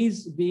that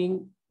is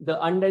being, the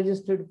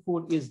undigested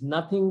food is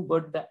nothing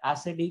but the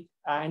acidic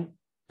and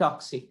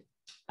toxic.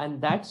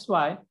 And that's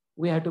why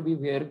we have to be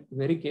very,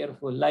 very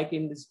careful. Like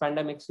in this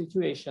pandemic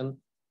situation,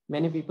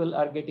 many people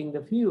are getting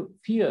the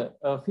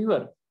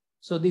fever.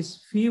 So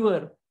this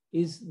fever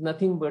is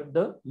nothing but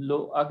the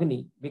low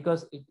Agni,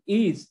 because it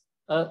is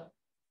a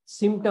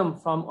symptom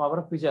from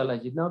our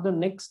physiology. Now the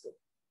next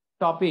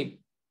topic,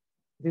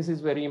 this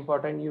is very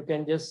important. You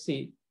can just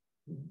see,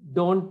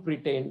 don't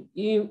pretend.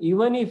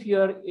 Even if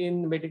you're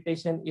in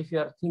meditation, if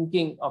you're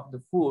thinking of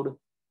the food,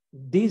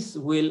 this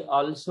will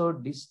also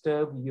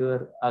disturb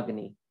your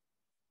Agni,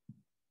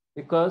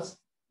 because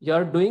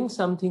you're doing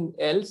something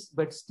else,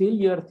 but still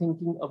you're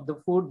thinking of the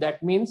food.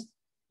 That means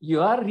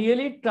you are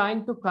really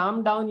trying to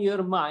calm down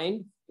your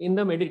mind in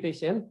the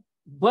meditation,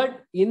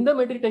 but in the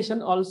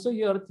meditation also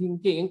you're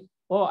thinking,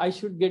 oh, I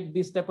should get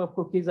this type of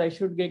cookies, I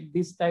should get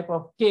this type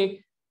of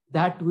cake.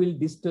 That will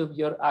disturb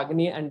your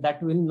Agni, and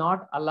that will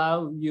not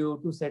allow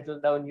you to settle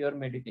down your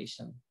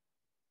meditation.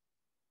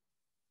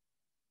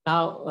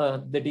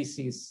 Now, the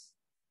disease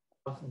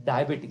of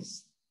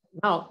diabetes.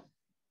 Now,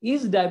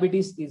 is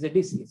diabetes a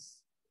disease,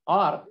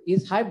 or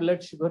is high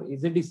blood sugar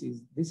is a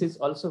disease? This is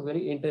also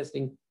very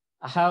interesting.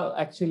 I have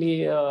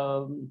actually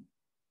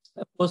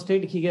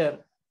posted here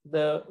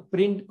the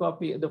print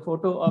copy, the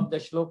photo of the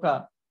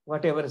shloka,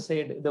 whatever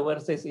said the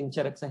verses in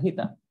Charak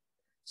Samhita.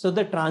 So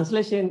the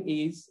translation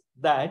is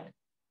that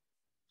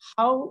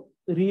how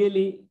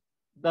really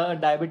the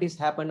diabetes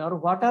happen, or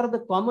what are the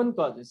common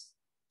causes?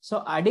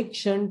 So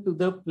addiction to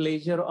the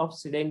pleasure of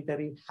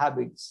sedentary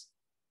habits.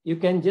 You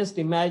can just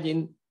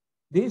imagine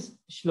this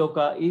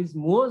shloka is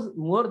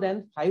more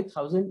than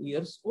 5,000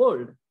 years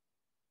old,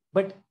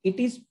 but it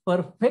is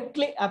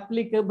perfectly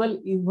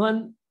applicable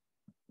even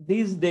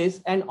these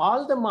days, and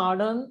all the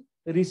modern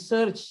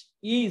research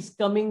is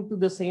coming to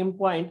the same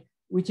point,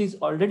 which is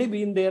already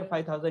been there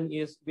 5,000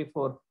 years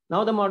before.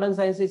 Now the modern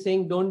science is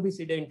saying, don't be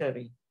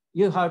sedentary.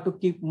 You have to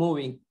keep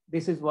moving.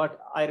 This is what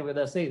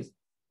Ayurveda says.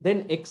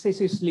 Then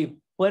excessive sleep,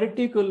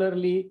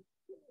 particularly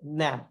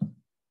nap.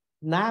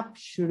 Nap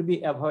should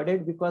be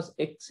avoided because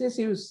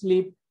excessive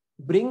sleep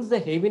brings the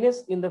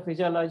heaviness in the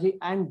physiology,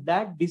 and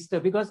that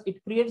disturbs because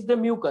it creates the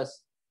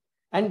mucus.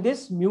 And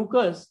this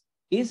mucus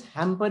is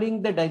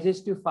hampering the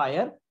digestive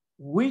fire,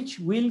 which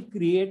will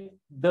create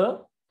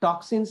the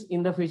toxins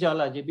in the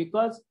physiology.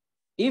 Because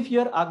if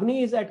your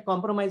Agni is at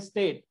compromised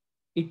state,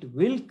 it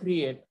will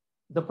create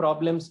the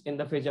problems in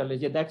the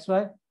physiology. That's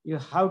why you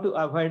have to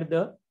avoid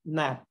the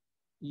nap.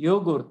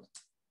 Yogurt,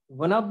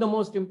 one of the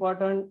most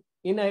important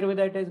in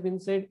Ayurveda, it has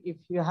been said, if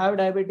you have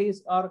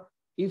diabetes or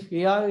if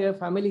you have a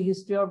family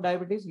history of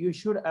diabetes, you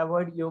should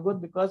avoid yogurt,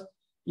 because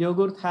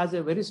yogurt has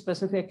a very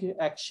specific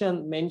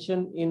action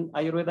mentioned in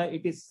Ayurveda.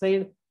 It is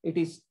said it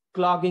is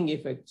clogging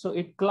effect. So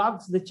it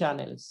clogs the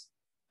channels,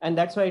 and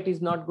that's why it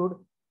is not good.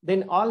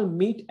 Then all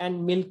meat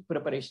and milk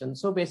preparation.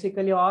 So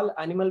basically all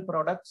animal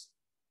products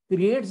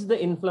creates the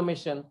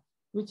inflammation,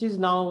 which is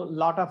now a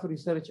lot of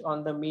research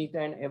on the meat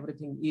and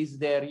everything is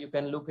there. You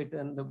can look it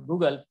in the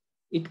Google.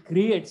 It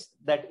creates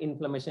that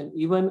inflammation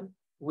even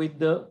with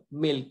the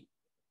milk,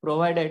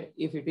 provided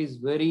if it is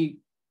very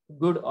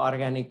good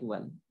organic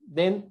one.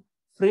 Then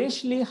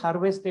freshly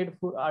harvested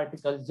food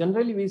articles.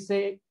 Generally we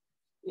say,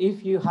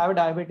 if you have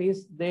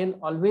diabetes, then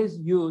always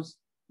use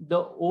the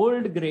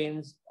old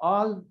grains,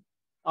 all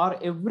or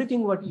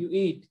everything what you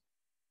eat,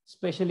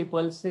 especially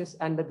pulses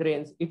and the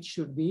grains, it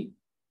should be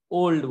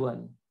old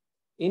one.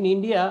 In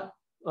India,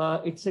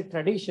 it's a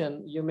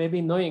tradition. You may be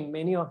knowing,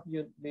 many of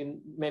you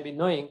may be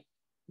knowing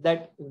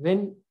that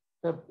when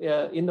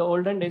in the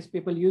olden days,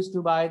 people used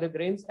to buy the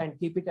grains and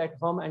keep it at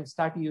home and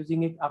start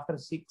using it after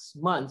 6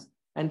 months.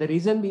 And the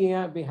reason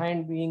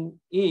behind being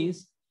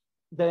is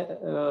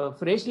the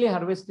freshly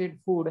harvested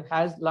food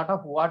has a lot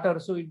of water,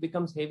 so it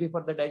becomes heavy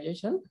for the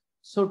digestion.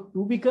 So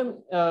to become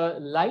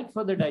light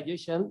for the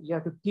digestion, you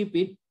have to keep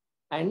it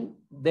and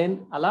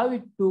then allow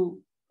it to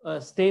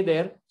stay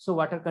there. So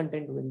water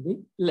content will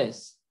be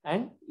less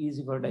and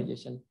easy for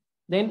digestion.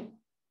 Then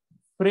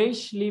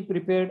freshly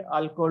prepared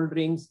alcohol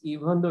drinks,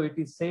 even though it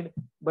is said,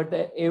 but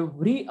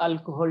every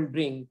alcohol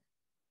drink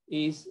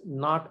is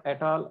not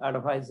at all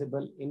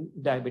advisable in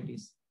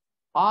diabetes.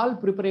 All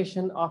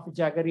preparation of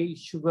jaggery,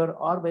 sugar,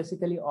 or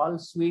basically all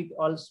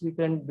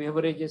sweetened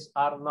beverages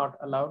are not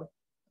allowed,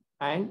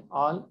 and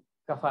all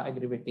kapha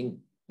aggravating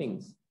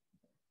things.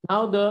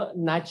 Now the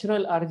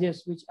natural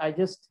urges, which I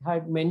just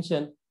had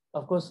mentioned,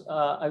 of course,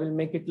 I will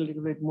make it a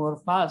little bit more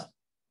fast.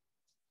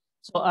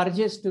 So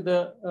urges to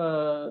the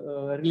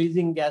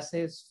releasing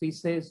gases,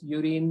 feces,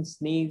 urine,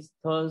 sneeze,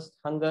 thirst,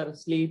 hunger,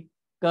 sleep,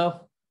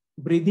 cough,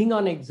 breathing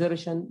on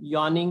exertion,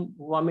 yawning,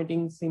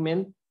 vomiting,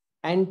 semen,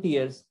 and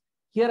tears.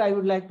 Here I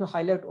would like to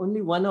highlight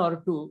only one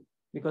or two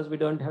because we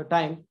don't have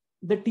time.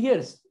 The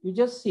tears, you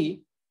just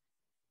see,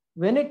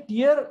 when a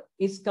tear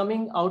is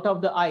coming out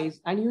of the eyes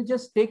and you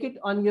just take it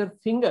on your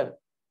finger,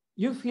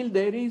 you feel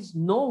there is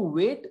no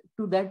weight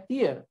to that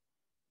tear.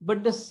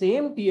 But the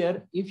same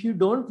tear, if you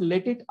don't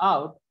let it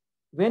out,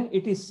 when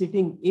it is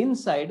sitting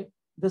inside,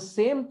 the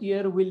same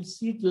tear will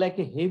sit like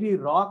a heavy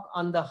rock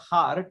on the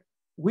heart,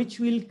 which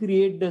will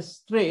create the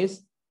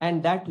stress,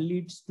 and that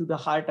leads to the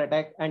heart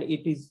attack. And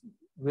it is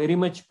very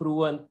much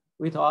proven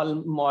with all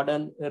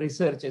modern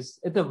researches.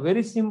 It's a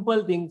very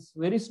simple thing,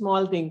 very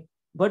small thing,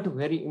 but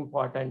very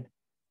important.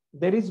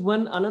 There is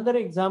another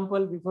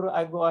example before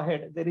I go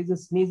ahead. There is a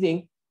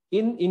sneezing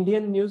in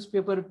Indian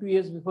newspaper 2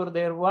 years before.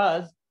 There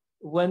was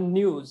one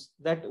news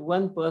that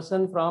one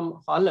person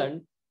from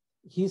Holland,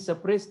 he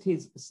suppressed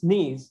his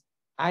sneeze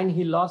and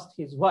he lost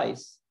his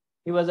voice.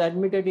 He was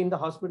admitted in the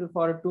hospital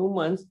for 2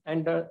 months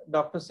and the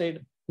doctor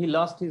said he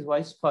lost his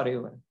voice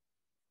forever.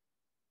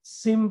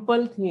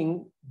 Simple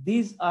thing,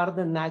 these are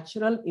the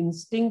natural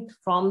instinct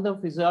from the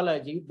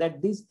physiology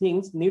that these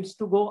things needs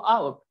to go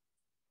out.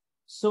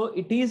 So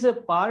it is a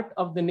part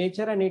of the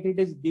nature and it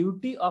is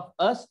duty of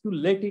us to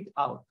let it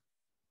out.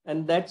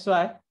 And that's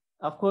why,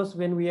 of course,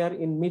 when we are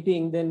in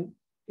meeting, then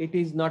it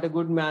is not a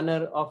good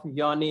manner of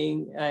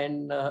yawning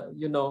and,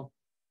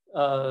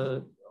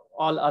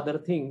 all other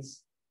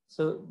things.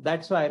 So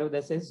that's why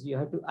Ayurveda says you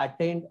have to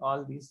attend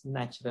all these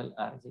natural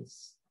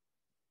urges.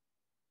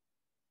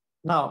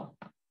 Now,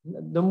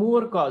 the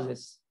more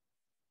causes: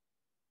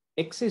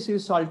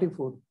 excessive salty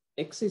food,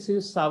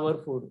 excessive sour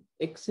food,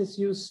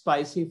 excessive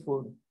spicy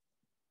food,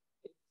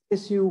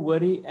 excessive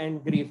worry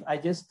and grief. I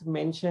just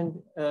mentioned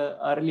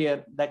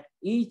earlier that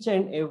each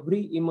and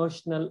every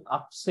emotional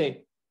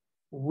upset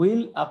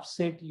will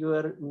upset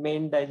your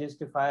main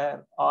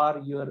digestifier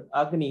or your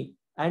Agni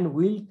and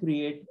will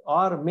create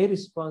or may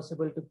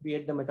responsible to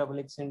create the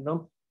metabolic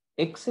syndrome.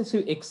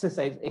 Excessive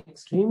exercise,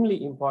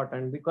 extremely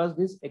important, because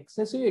this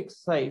excessive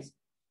exercise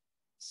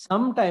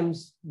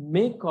sometimes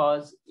may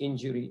cause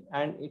injury,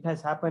 and it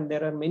has happened.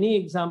 There are many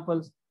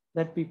examples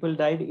that people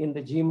died in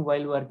the gym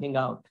while working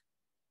out.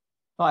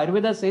 So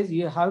Ayurveda says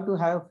you have to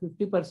have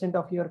 50%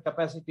 of your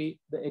capacity,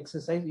 the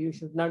exercise, you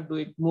should not do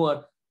it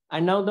more.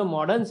 And now the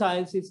modern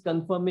science is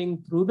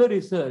confirming through the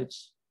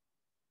research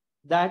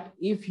that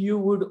if you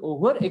would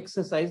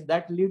over-exercise,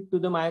 that lead to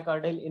the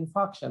myocardial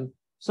infarction.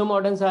 So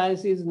modern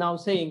science is now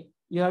saying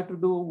you have to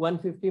do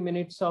 150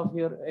 minutes of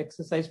your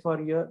exercise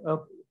for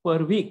your per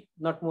week,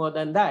 not more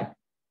than that.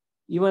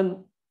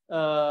 Even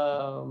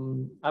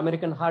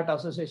American Heart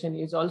Association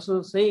is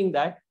also saying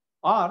that,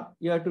 or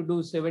you have to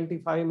do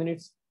 75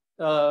 minutes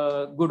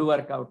good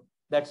workout.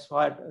 That's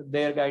what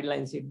their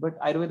guidelines say. But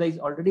Ayurveda is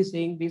already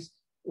saying this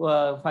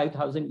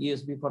 5,000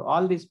 years before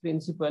all this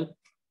principle.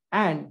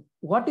 And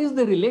what is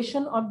the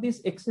relation of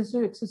this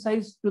excessive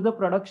exercise to the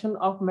production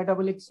of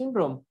metabolic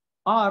syndrome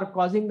or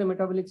causing the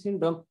metabolic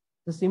syndrome?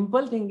 The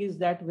simple thing is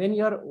that when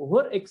you are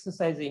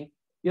over-exercising,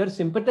 your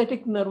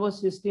sympathetic nervous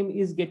system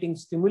is getting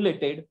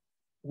stimulated,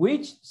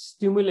 which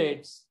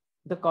stimulates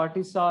the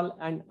cortisol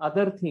and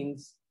other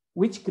things,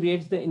 which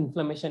creates the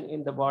inflammation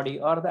in the body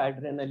or the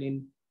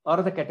adrenaline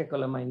or the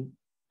catecholamine.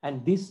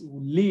 And this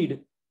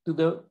lead to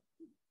the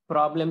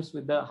problems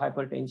with the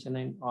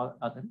hypertension and all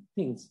other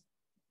things.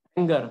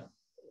 Anger,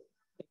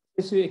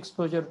 excessive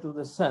exposure to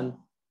the sun.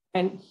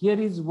 And here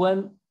is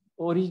one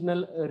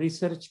original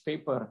research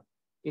paper.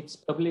 It's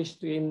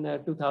published in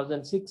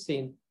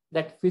 2016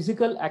 that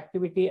physical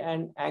activity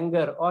and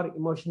anger or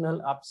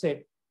emotional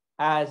upset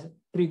as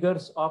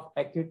triggers of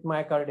acute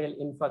myocardial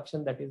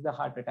infarction, that is the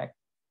heart attack.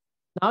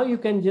 Now you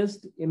can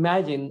just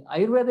imagine,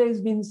 Ayurveda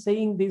has been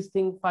saying this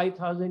thing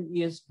 5,000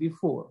 years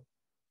before,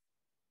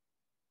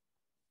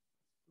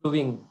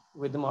 proving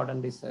with the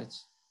modern research.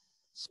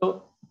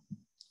 So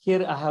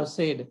here I have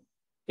said,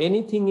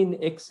 anything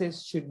in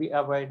excess should be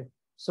avoided.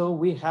 So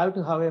we have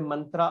to have a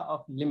mantra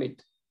of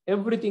limit.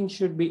 Everything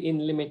should be in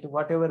limit,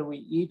 whatever we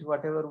eat,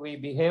 whatever we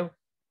behave,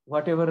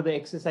 whatever the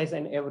exercise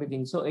and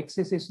everything. So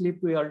excessive sleep,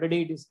 we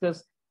already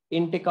discussed,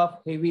 intake of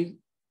heavy,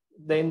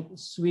 then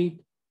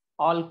sweet,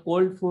 all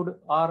cold food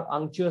or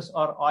unctuous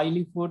or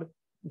oily food,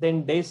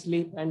 then day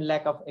sleep and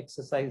lack of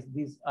exercise.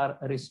 These are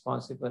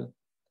responsible.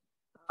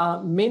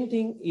 Main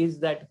thing is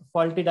that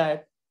faulty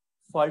diet,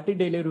 faulty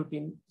daily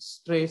routine,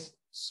 stress,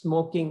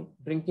 smoking,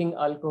 drinking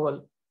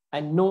alcohol,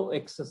 and no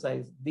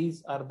exercise.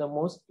 These are the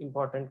most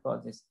important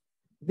causes.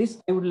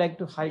 This I would like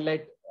to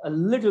highlight a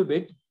little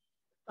bit.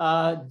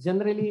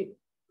 Generally,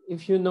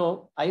 if you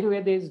know,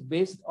 Ayurveda is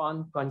based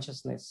on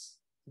consciousness.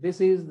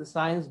 This is the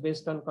science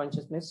based on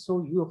consciousness.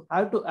 So you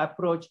have to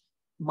approach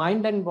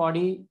mind and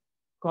body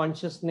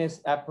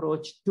consciousness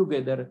approach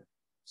together.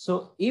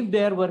 So if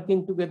they are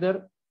working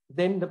together,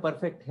 then the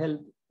perfect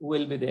health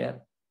will be there.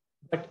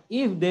 But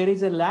if there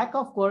is a lack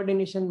of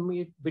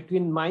coordination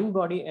between mind,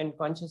 body, and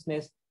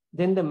consciousness,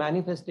 then the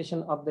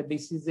manifestation of the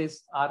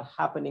diseases are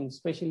happening,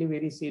 especially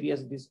very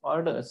serious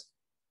disorders.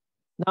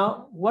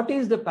 Now, what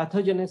is the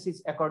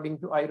pathogenesis according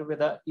to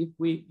Ayurveda if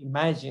we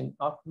imagine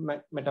of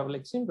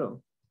metabolic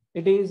syndrome?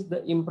 It is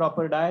the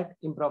improper diet,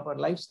 improper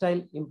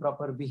lifestyle,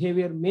 improper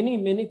behavior.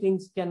 Many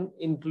things can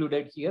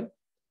included here,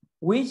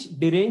 which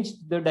derange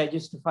the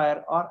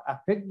digestifier or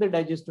affect the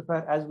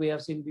digestifier, as we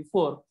have seen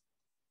before,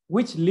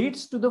 which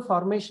leads to the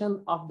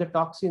formation of the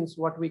toxins,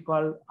 what we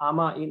call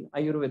ama in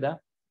Ayurveda.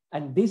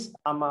 And this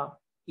ama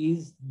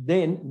is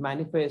then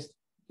manifest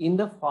in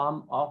the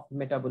form of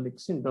metabolic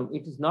syndrome.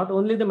 It is not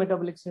only the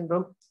metabolic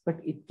syndrome, but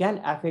it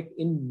can affect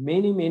in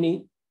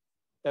many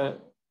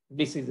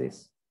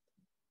diseases.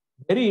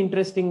 Very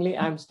interestingly,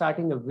 I'm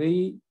starting a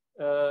very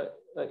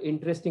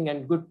interesting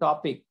and good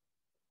topic,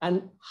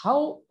 and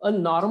how a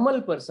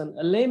normal person,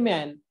 a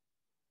layman,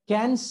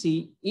 can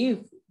see if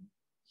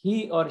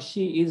he or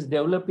she is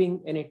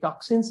developing any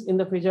toxins in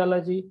the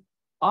physiology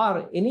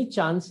or any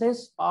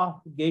chances of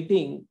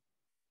getting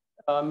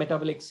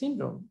metabolic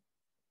syndrome.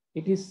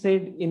 It is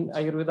said in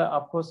Ayurveda,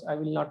 of course, I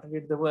will not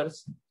read the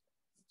verse.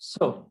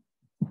 So,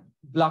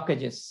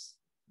 blockages,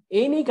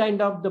 any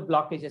kind of the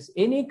blockages,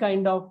 any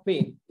kind of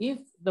pain, if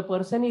the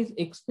person is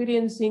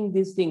experiencing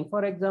this thing,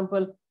 for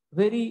example,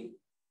 very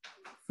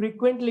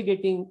frequently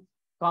getting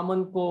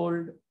common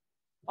cold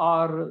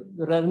or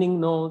running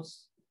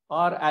nose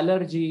or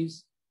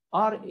allergies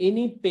or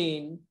any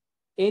pain,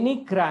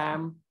 any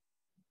cramp,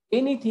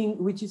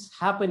 anything which is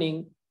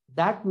happening,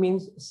 that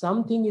means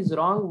something is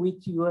wrong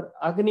with your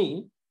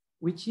Agni,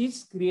 which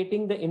is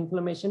creating the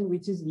inflammation,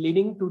 which is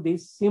leading to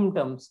these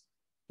symptoms.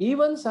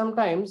 Even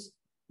sometimes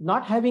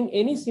not having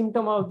any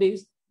symptom of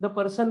this, the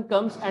person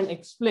comes and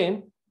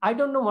explain, I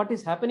don't know what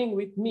is happening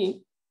with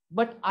me,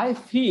 but I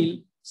feel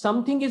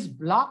something is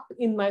blocked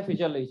in my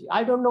physiology.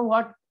 I don't know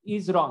what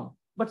is wrong,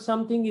 but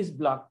something is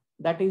blocked.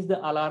 That is the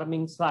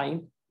alarming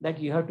sign that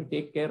you have to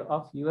take care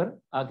of your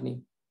Agni.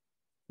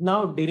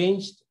 Now,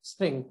 deranged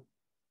strength.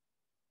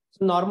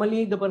 So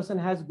normally the person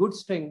has good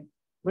strength,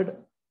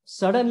 but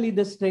suddenly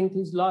the strength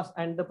is lost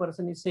and the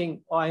person is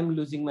saying, oh, I'm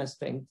losing my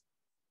strength.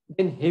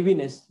 Then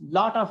heaviness,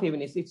 lot of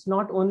heaviness. It's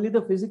not only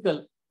the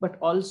physical, but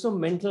also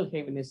mental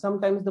heaviness.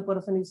 Sometimes the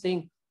person is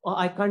saying, oh,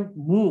 I can't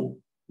move.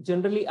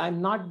 Generally,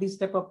 I'm not this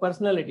type of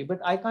personality, but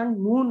I can't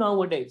move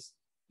nowadays.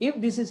 If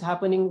this is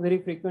happening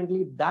very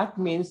frequently, that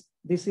means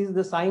this is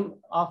the sign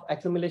of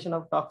accumulation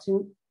of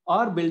toxin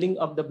or building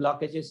of the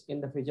blockages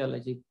in the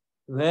physiology.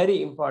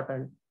 Very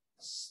important.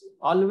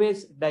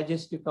 Always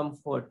digestive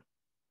comfort.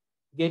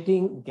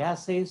 Getting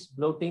gases,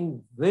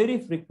 bloating very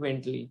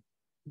frequently.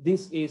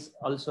 This is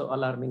also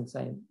alarming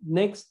sign.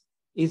 Next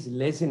is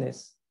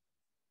laziness.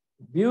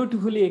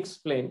 Beautifully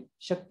explained.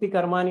 Shakti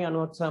Karmani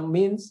Anotsa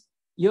means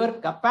your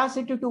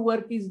capacity to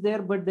work is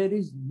there, but there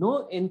is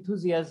no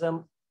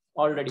enthusiasm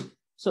already.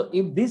 So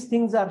if these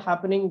things are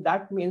happening,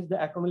 that means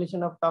the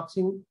accumulation of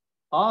toxin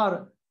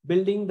or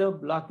building the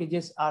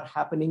blockages are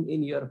happening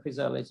in your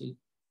physiology.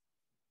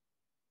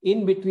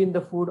 In between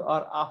the food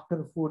or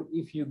after food,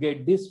 if you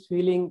get this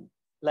feeling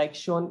like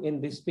shown in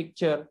this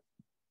picture,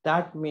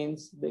 that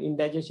means the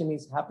indigestion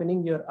is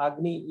happening, your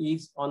Agni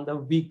is on the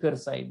weaker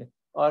side,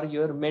 or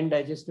your main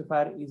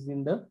digestifier is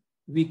in the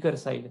weaker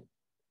side.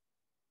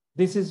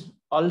 This is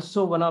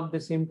also one of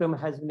the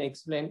symptoms has been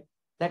explained,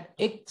 that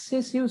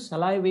excessive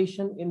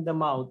salivation in the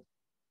mouth,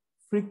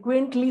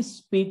 frequently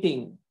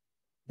spitting.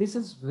 This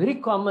is very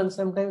common.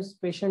 Sometimes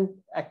patient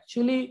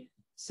actually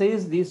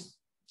says this.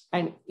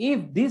 And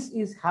if this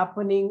is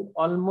happening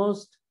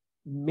almost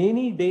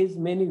many days,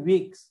 many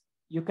weeks,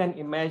 you can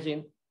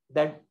imagine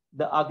that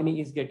the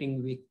Agni is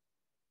getting weak.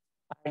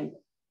 And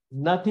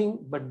nothing,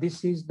 but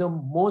this is the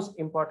most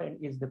important,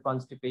 is the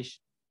constipation.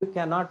 You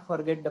cannot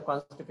forget the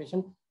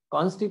constipation.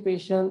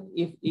 Constipation,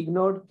 if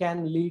ignored,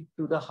 can lead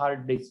to the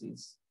heart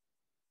disease.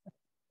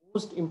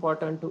 Most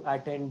important to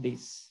attend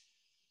this.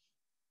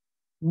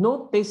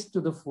 No taste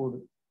to the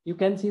food. You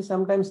can see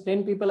sometimes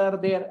 10 people are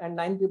there and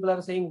 9 people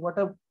are saying what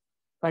a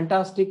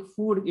fantastic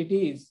food it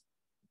is.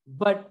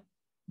 But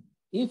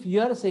if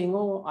you are saying,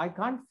 oh, I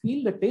can't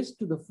feel the taste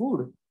to the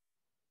food,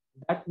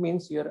 that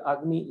means your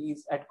Agni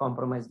is at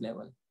compromised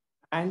level.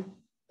 And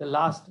the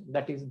last,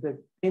 that is the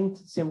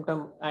 10th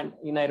symptom, and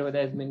in Ayurveda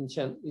as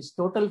mentioned, is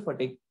total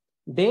fatigue.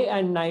 Day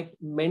and night,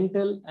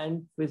 mental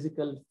and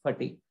physical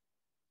fatigue.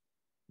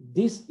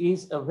 this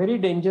is a very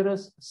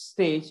dangerous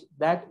stage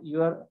that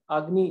your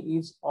Agni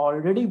is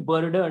already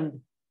burdened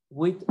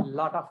with a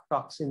lot of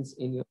toxins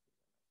in your.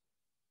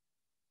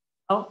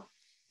 Now,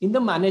 in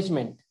the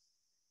management,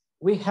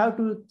 we have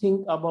to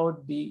think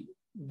about the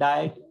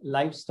diet,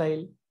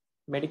 lifestyle,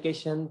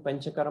 medication,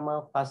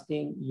 panchakarma,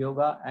 fasting,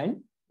 yoga,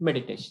 and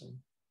meditation.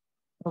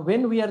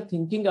 When we are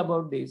thinking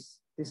about this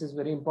is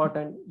very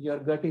important. Your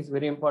gut is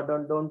very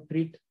important. Don't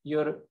treat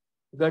your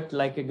gut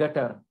like a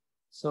gutter.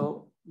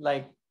 So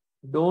like,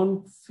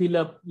 don't fill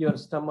up your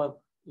stomach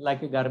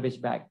like a garbage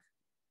bag.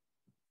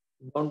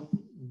 Don't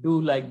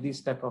do like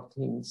these type of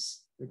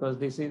things, because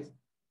this is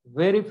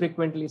very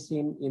frequently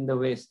seen in the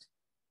West.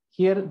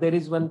 Here, there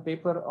is one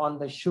paper on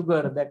the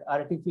sugar, that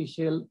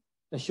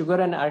the sugar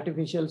and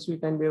artificial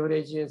sweetened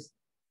beverages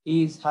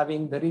is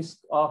having the risk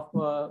of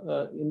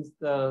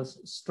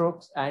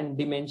strokes and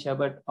dementia.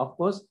 But of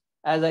course,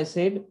 as I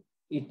said,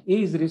 it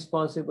is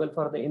responsible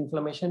for the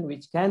inflammation,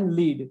 which can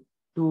lead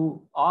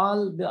to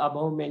all the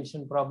above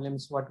mentioned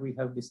problems what we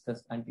have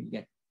discussed until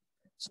yet.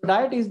 So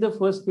diet is the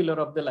first pillar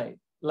of the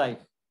life.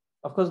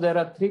 Of course, there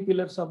are 3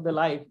 pillars of the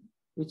life,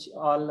 which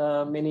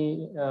all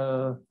many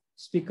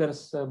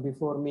speakers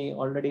before me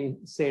already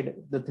said,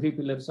 the 3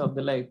 pillars of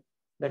the life,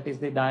 that is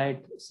the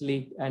diet,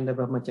 sleep, and the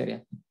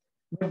brahmacharya.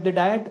 But the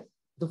diet,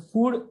 the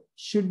food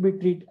should be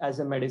treated as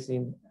a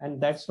medicine.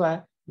 And that's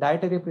why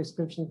dietary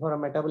prescription for a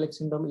metabolic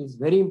syndrome is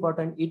very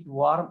important. Eat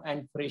warm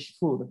and fresh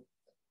food.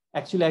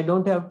 Actually, I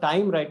don't have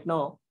time right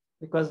now,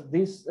 because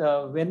this,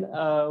 when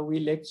we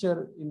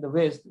lecture in the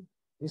West,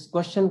 this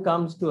question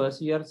comes to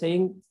us. You are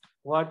saying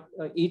what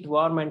eat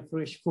warm and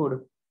fresh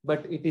food,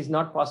 but it is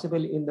not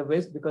possible in the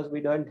West because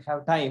we don't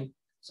have time.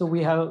 So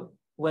we have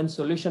one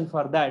solution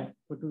for that,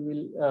 but we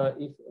will,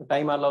 if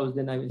time allows,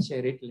 then I will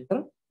share it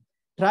later.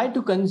 Try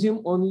to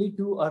consume only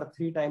 2 or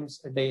 3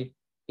 times a day.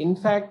 In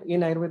fact,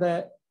 in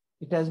Ayurveda,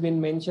 it has been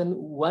mentioned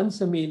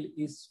once a meal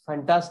is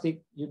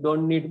fantastic. You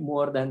don't need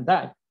more than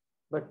that.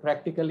 But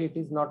practically, it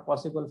is not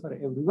possible for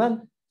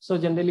everyone. So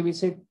generally, we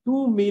say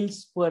 2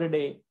 meals per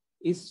day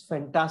is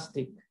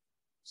fantastic.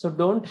 So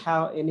don't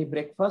have any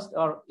breakfast,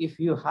 or if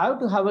you have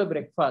to have a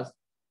breakfast,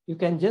 you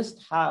can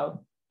just have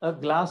a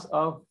glass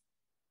of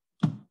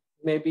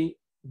maybe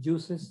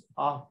juices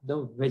of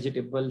the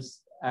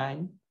vegetables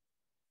and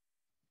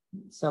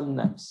some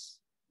nuts,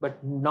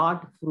 but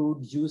not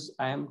fruit juice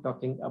I am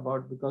talking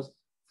about, because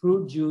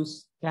fruit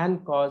juice can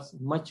cause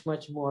much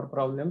more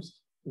problems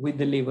with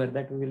the liver,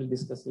 that we will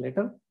discuss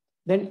later.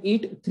 Then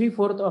eat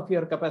 3/4 of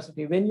your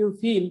capacity. When you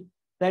feel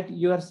that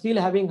you are still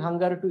having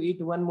hunger to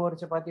eat 1 more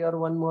chapati or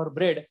 1 more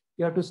bread,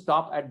 you have to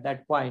stop at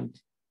that point,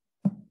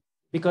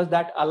 because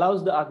that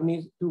allows the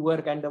Agni to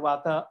work and the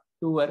Vata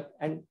to work.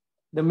 And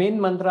the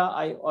main mantra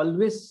I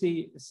always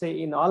say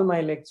in all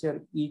my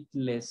lecture, eat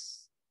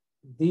less.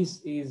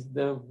 This is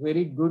the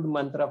very good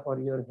mantra for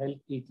your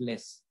health, eat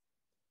less.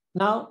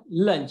 Now,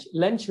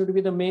 lunch should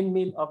be the main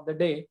meal of the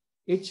day.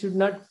 It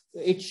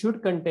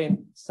should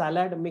contain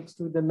salad mixed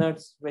with the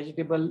nuts,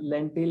 vegetable,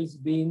 lentils,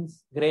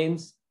 beans,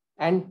 grains,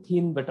 and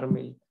thin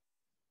buttermilk.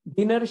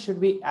 Dinner should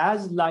be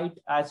as light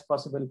as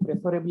possible,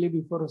 preferably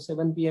before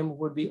 7 p.m.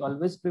 would be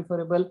always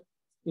preferable.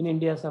 In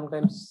India,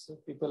 sometimes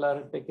people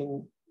are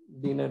taking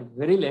dinner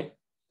very late.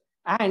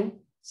 And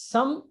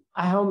some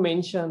I have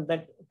mentioned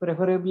that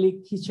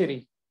preferably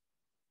khichdi,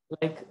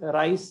 like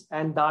rice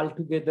and dal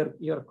together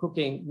you're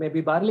cooking.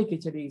 Maybe barley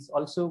khichdi is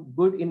also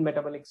good in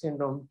metabolic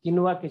syndrome,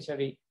 quinoa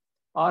khichdi,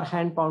 or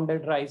hand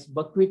pounded rice,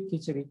 buckwheat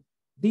khichdi.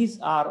 These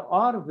are,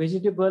 or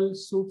vegetable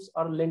soups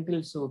or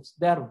lentil soups.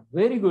 They are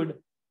very good,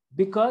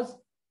 because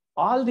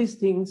all these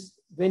things,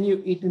 when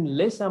you eat in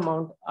less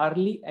amount,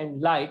 early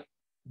and light,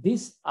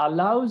 this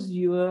allows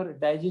your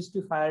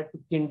digestive fire to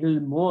kindle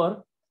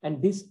more,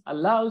 and this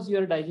allows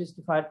your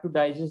digestive fire to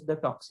digest the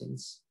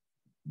toxins.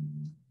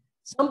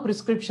 Some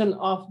prescription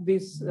of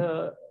these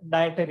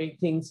dietary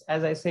things,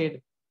 as I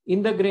said,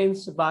 in the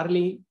grains,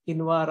 barley,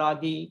 quinoa,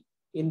 ragi,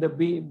 in the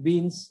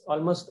beans,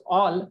 almost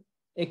all,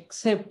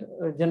 except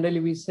generally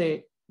we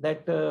say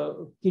that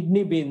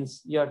kidney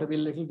beans, you have to be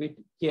a little bit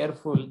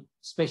careful,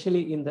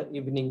 especially in the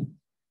evening.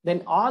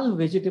 Then all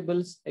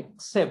vegetables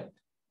except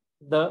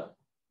the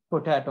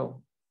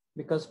potato,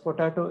 because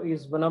potato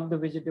is one of the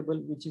vegetable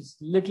which is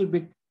little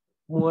bit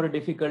more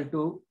difficult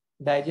to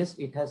digest.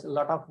 It has a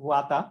lot of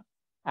vata,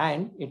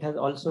 and it has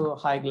also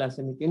high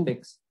glycemic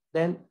index.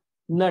 Then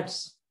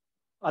nuts,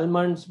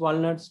 almonds,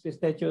 walnuts,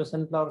 pistachios,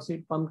 sunflower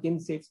seed, pumpkin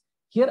seeds.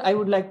 Here I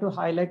would like to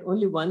highlight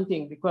only one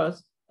thing,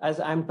 because as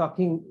I'm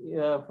talking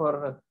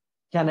for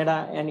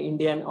Canada and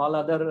India and all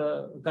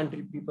other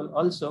country people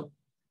also,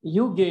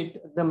 you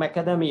get the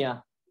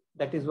macadamia,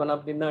 that is one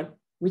of the nut,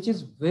 which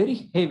is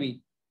very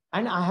heavy.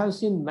 And I have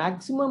seen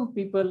maximum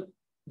people,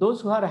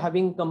 those who are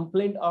having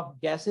complaint of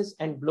gases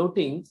and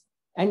bloatings,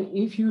 and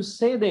if you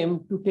say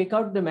them to take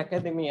out the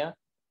macadamia,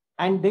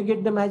 and they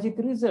get the magic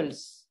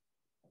results,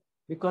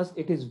 because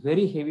it is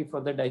very heavy for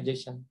the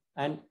digestion.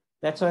 And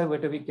that's why we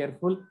have to be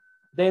careful.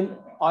 Then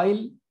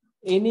oil,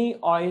 any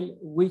oil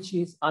which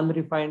is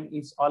unrefined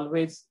is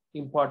always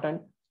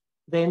important.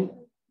 Then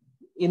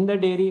in the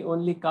dairy,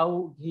 only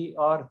cow ghee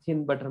or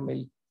thin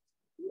buttermilk,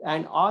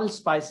 and all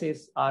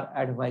spices are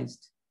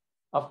advised.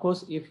 Of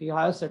course, if you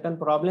have certain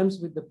problems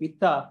with the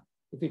pitta,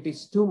 if it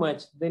is too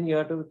much, then you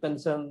have to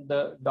concern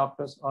the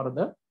doctors or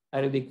the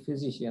Ayurvedic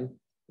physician.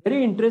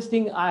 Very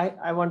interesting.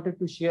 I wanted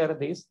to share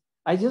this.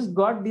 I just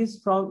got this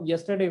from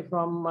yesterday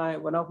from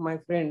one of my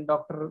friend,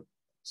 Dr.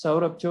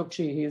 Saurabh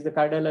Chokshi. He is the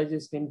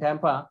cardiologist in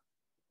Tampa,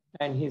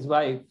 and his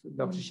wife,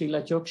 Dr.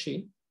 Sheila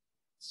Chokshi.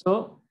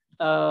 So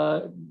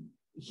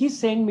he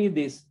sent me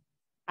this,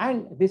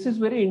 and this is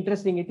very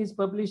interesting. It is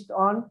published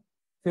on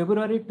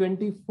February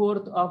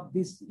 24th of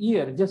this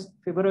year, just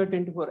February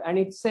 24th. And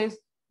it says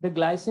the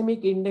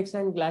glycemic index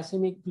and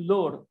glycemic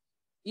load,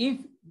 if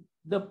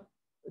the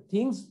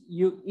things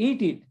you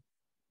eat it,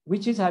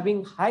 which is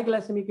having high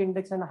glycemic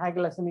index and high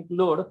glycemic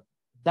load,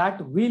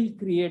 that will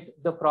create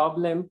the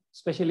problem,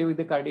 especially with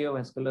the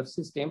cardiovascular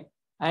system.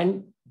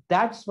 And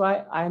that's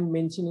why I'm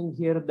mentioning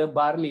here the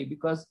barley,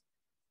 because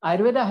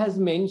Ayurveda has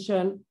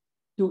mentioned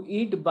to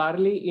eat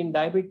barley in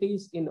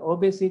diabetes, in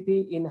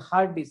obesity, in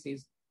heart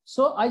disease.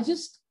 So I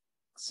just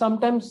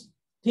sometimes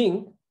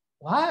think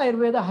why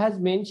Ayurveda has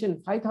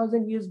mentioned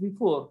 5,000 years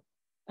before.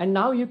 And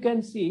now you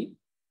can see,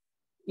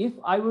 if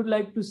I would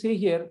like to say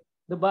here,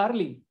 the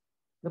barley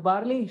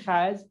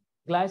has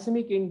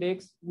glycemic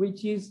index,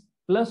 which is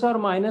plus or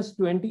minus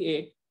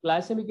 28.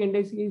 Glycemic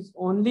index is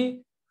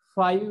only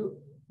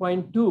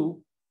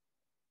 5.2.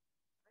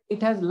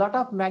 It has a lot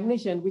of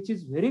magnesium, which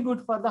is very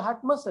good for the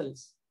heart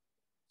muscles.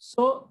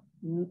 So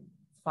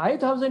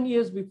 5,000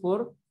 years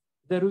before,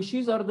 the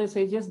rishis or the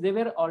sages, they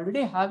were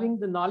already having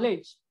the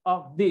knowledge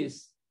of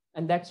this.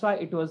 And that's why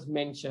it was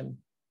mentioned.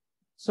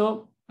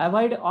 So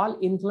avoid all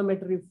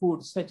inflammatory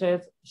foods such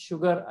as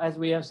sugar, as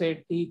we have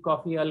said, tea,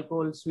 coffee,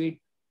 alcohol,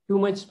 sweet, too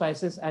much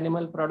spices,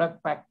 animal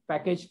product,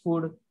 packaged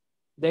food,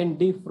 then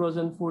deep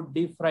frozen food,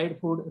 deep fried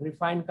food,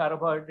 refined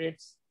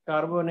carbohydrates,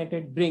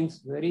 carbonated drinks,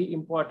 very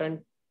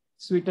important,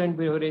 sweetened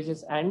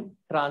beverages, and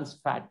trans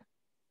fat.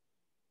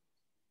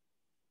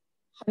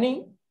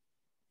 Honey,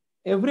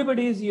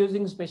 everybody is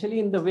using, especially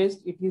in the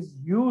West, it is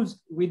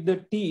used with the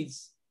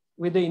teas,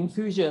 with the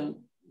infusion,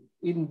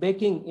 in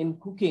baking, in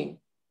cooking.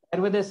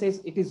 Ayurveda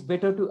says it is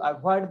better to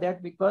avoid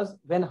that, because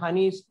when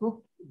honey is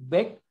cooked,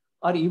 baked,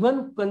 or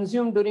even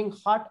consumed during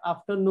hot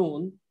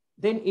afternoon,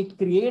 then it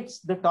creates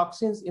the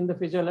toxins in the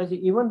physiology.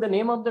 Even the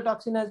name of the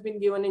toxin has been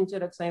given in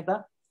Charak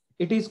Samhita.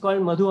 It is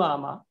called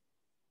Madhuama.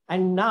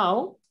 And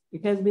now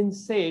it has been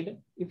said,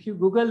 if you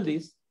Google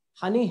this,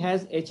 honey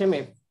has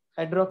HMF,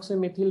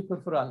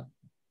 hydroxymethylfurfural.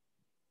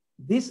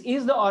 This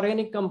is the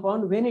organic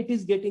compound. When it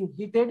is getting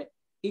heated,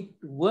 it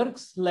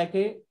works like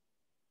a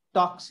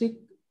toxic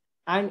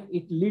and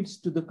it leads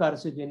to the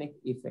carcinogenic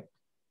effect.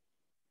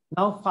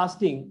 Now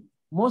fasting,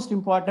 most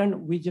important,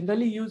 we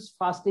generally use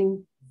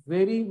fasting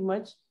very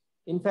much.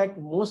 In fact,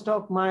 most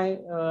of my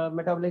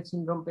metabolic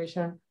syndrome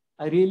patients,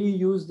 I really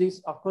use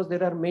this. Of course,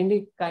 there are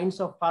many kinds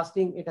of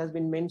fasting. It has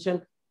been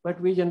mentioned,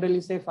 but we generally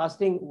say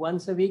fasting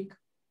once a week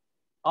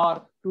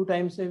or 2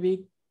 times a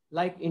week,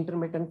 like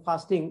intermittent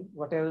fasting,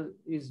 whatever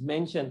is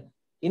mentioned.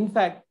 In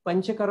fact,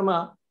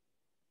 Panchakarma,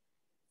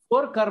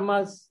 4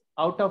 karmas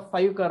out of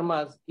 5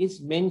 karmas is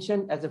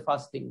mentioned as a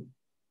fasting.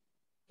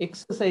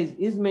 Exercise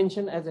is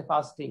mentioned as a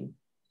fasting.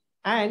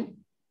 And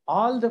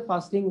all the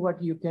fasting,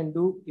 what you can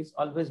do is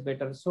always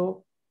better.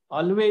 So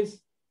always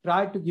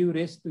try to give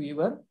rest to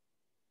your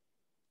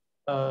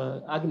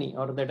Agni,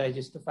 or the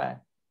digestive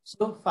fire.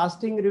 So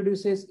fasting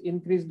reduces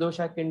increased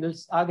dosha,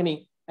 kindles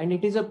Agni. And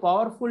it is a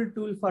powerful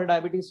tool for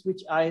diabetes,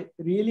 which I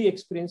really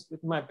experienced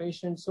with my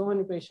patients. So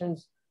many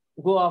patients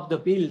go off the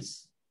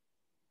pills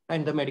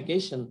and the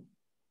medication.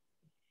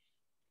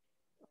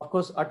 Of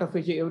course,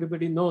 autophagy,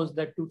 everybody knows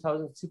that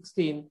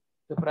 2016,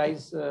 the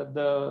prize,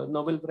 the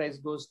Nobel Prize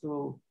goes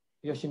to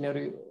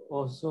Yoshinori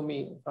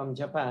Ohsumi from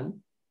Japan.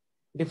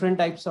 Different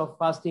types of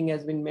fasting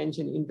has been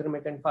mentioned,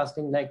 intermittent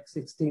fasting like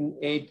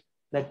 16-8,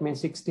 that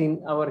means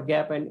 16-hour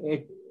gap and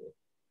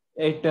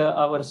 8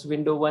 hours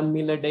window, 1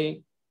 meal a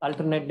day,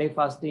 alternate day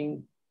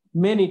fasting,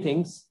 many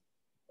things.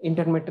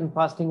 Intermittent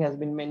fasting has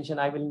been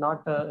mentioned. I will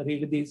not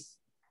read this.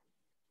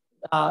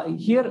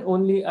 Here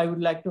only I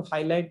would like to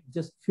highlight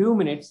just few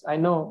minutes. I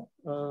know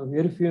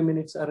very few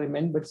minutes are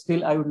remain, but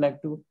still I would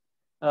like to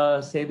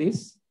say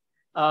this.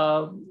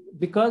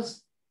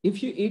 Because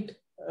if you eat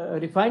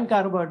refined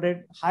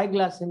carbohydrate, high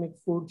glycemic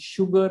food,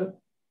 sugar,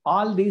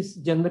 all these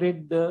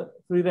generate the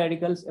free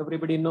radicals.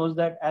 Everybody knows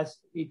that, as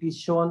it is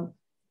shown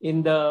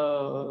in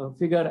the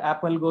figure,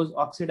 apple goes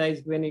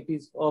oxidized when it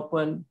is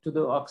open to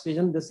the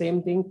oxygen. The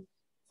same thing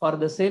for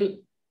the cell.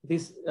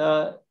 This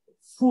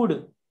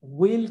food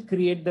will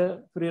create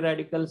the free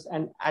radicals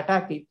and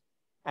attack it,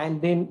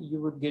 and then you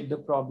would get the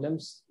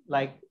problems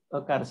like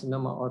a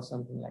carcinoma or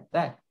something like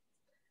that.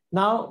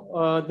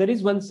 Now, there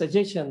is one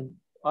suggestion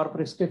or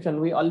prescription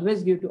we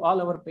always give to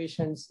all our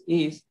patients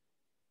is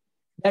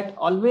that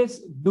always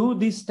do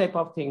this type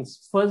of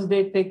things. First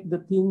day, take the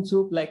thin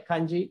soup like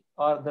kanji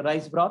or the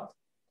rice broth.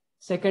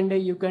 Second day,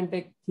 you can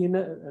take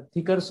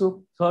thicker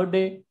soup. Third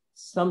day,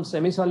 some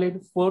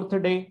semi-solid.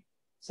 Fourth day,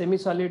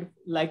 semi-solid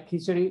like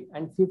khichdi,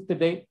 and 5th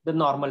day, the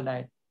normal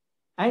diet.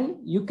 And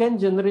you can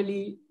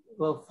generally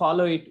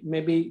follow it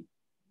maybe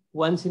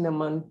once in a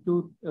month,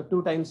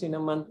 two times in a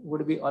month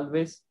would be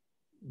always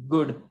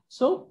good.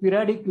 So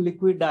periodic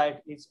liquid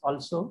diet is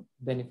also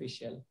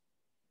beneficial.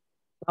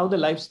 Now the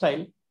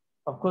lifestyle,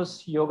 of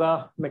course,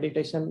 yoga,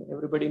 meditation,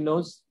 everybody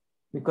knows,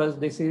 because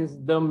this is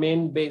the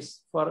main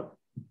base for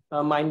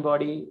mind,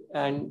 body,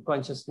 and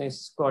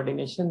consciousness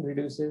coordination,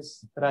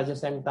 reduces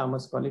rajas and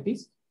tamas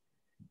qualities.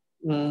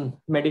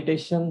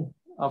 Meditation,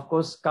 of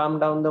course, calm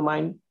down the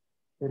mind,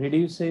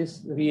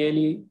 reduces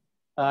really,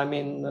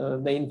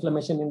 the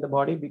inflammation in the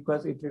body,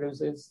 because it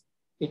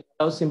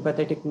allows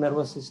sympathetic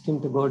nervous system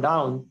to go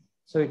down.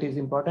 So it is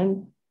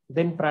important.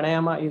 Then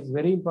pranayama is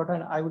very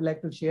important. I would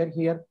like to share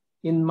here,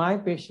 in my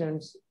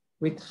patients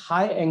with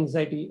high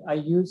anxiety, I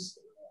use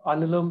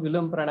Anulom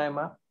Vilom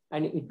pranayama,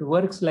 and it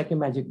works like a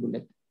magic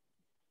bullet.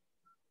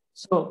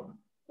 So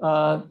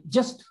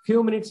just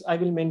few minutes I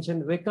will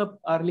mention. Wake up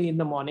early in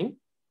the morning,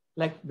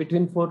 like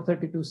between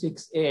 4:30 to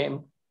 6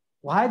 a.m.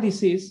 Why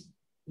this is?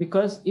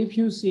 Because if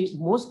you see,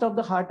 most of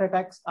the heart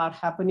attacks are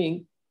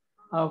happening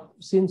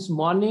since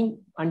morning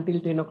until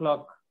 10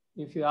 o'clock.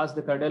 If you ask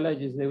the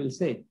cardiologists, they will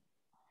say.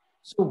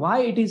 So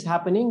why it is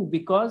happening?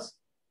 Because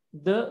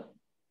the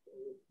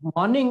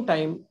morning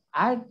time,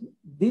 at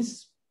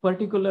this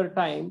particular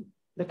time,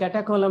 the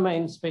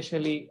catecholamine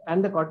especially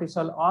and the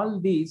cortisol, all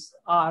these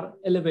are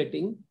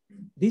elevating.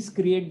 This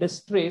creates the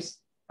stress,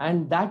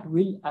 and that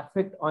will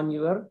affect on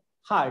your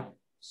heart.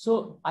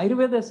 So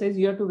Ayurveda says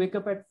you have to wake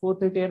up at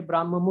 4:30 at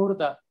Brahma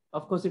Muhurta.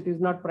 Of course, it is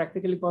not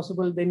practically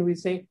possible. Then we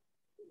say,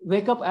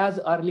 wake up as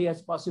early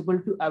as possible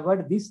to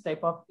avoid this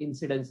type of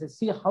incidences.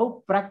 See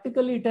how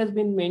practically it has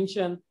been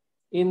mentioned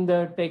in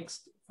the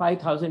text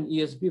 5,000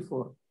 years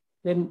before.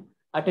 Then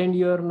attend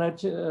your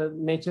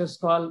nature's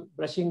call,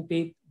 brushing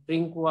teeth,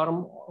 drink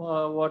warm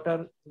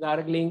water,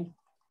 gargling,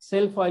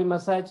 self-oil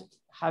massage,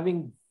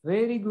 having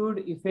very good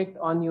effect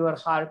on your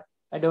heart.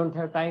 I don't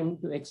have time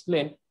to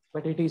explain,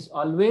 but it is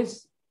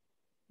always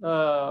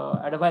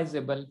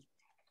advisable.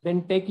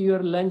 Then take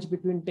your lunch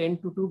between 10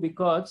 to 2,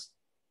 because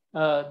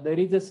there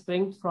is a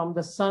strength from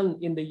the sun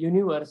in the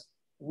universe,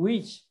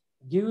 which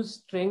gives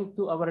strength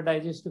to our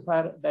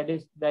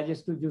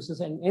digestive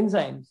juices and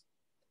enzymes.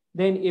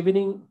 Then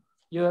evening,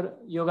 your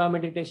yoga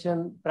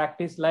meditation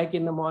practice, like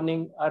in the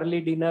morning,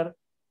 early dinner,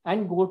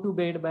 and go to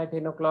bed by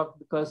 10 o'clock,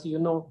 because you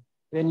know,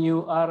 when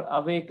you are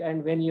awake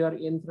and when you are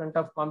in front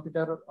of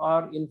computer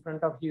or in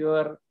front of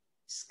your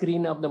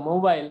screen of the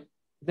mobile,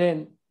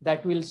 then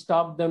that will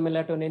stop the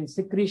melatonin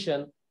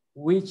secretion,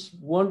 which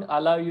won't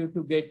allow you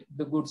to get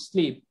the good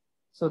sleep.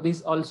 So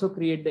this also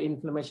creates the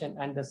inflammation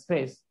and the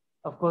stress.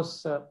 Of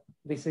course,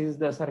 this is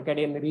the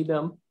circadian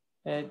rhythm.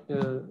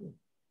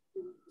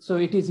 So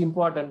it is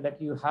important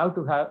that you have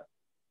to have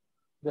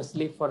the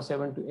sleep for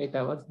 7 to 8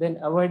 hours. Then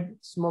avoid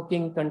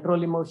smoking,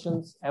 control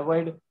emotions,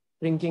 avoid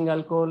drinking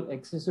alcohol,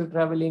 excessive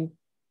traveling,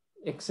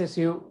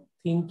 excessive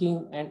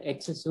thinking, and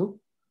excessive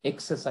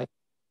exercise.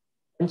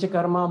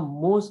 Panchakarma,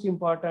 most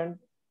important,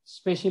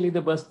 especially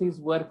the Bastis,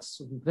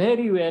 works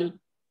very well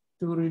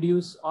to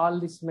reduce all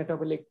this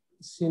metabolic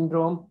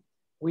syndrome.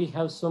 We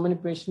have so many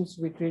patients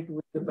we treat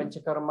with the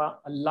Panchakarma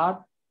a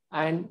lot.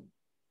 And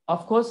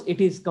of course, it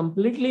is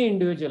completely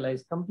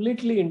individualized.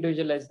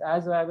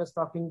 As I was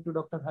talking to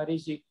Dr.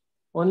 Harishji,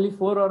 only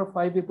 4 or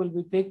 5 people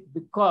we take,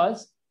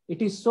 because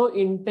it is so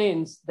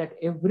intense that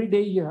every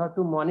day you have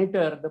to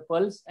monitor the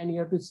pulse and you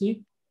have to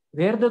see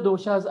where the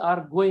doshas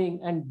are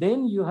going, and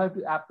then you have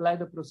to apply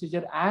the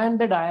procedure and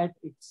the diet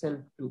itself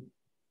too.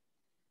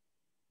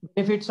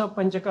 Benefits of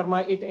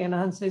Panchakarma, it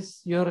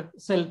enhances your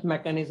self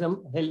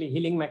mechanism,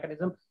 healing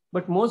mechanism,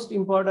 but most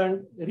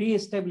important,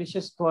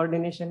 re-establishes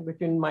coordination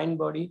between mind,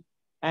 body,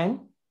 and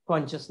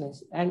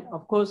consciousness. And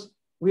of course,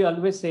 we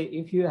always say,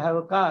 if you have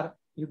a car,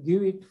 you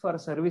give it for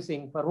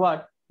servicing. For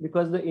what?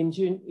 Because the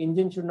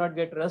engine should not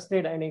get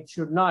rusted and it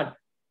should not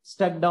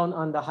stuck down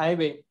on the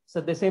highway. So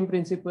the same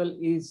principle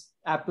is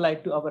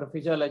applied to our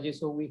physiology.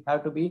 So we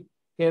have to be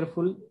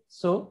careful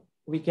so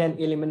we can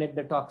eliminate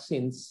the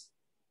toxins.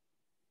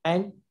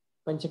 And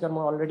Panchakarma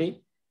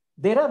already,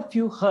 there are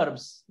few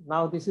herbs.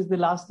 Now, this is the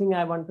last thing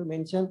I want to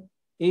mention,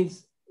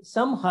 is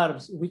some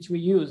herbs which we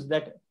use,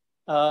 that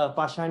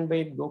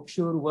Pashanbed,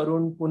 Gokshur,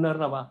 Varun,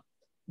 Punarnava.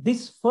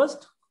 These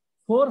first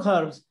 4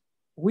 herbs,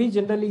 we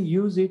generally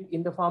use it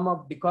in the form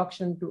of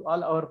decoction to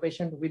all our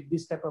patients with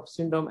this type of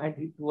syndrome, and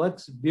it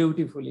works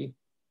beautifully.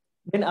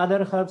 Then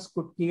other herbs,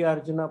 Kutki,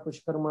 Arjuna,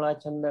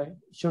 Pushkarmula, Chanda,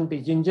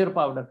 Shunti, ginger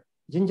powder.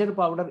 Ginger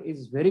powder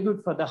is very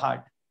good for the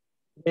heart.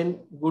 Then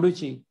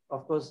Guduchi,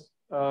 of course,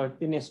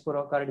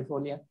 Tinespora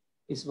cardifolia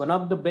is one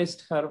of the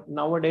best herb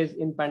nowadays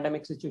in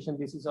pandemic situation.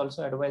 This is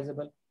also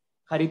advisable.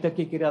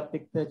 Haritaki,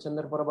 Kiratikta,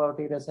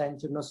 Chandraprabhavati, Rasa, and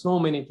Churna, so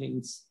many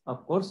things,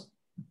 of course.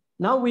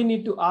 Now we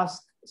need to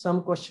ask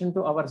some question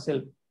to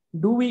ourselves.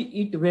 Do we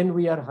eat when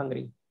we are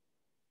hungry?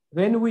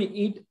 When we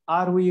eat,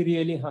 are we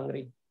really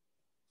hungry?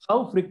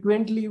 How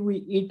frequently we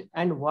eat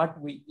and what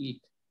we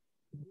eat?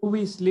 Do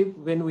we sleep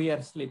when we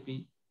are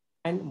sleepy?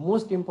 And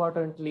most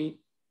importantly,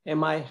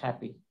 am I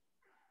happy?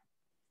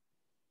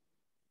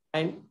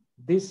 And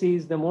this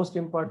is the most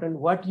important.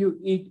 What you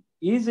eat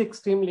is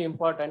extremely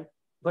important,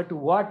 but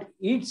what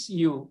eats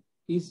you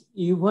is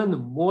even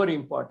more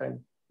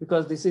important,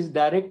 because this is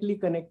directly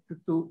connected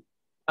to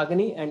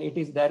Agni and it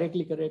is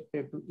directly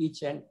connected to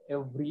each and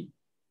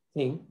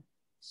everything.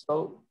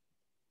 So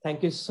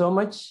thank you so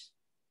much.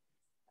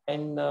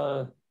 And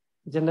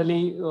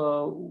generally,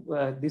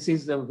 this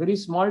is a very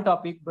small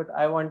topic, but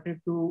I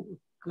wanted to,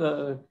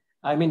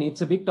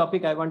 it's a big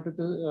topic I wanted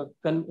to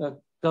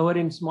cover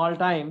in small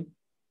time,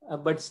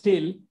 but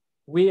still,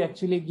 we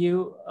actually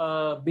give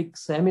a big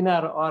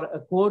seminar or a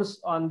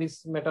course on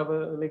this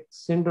metabolic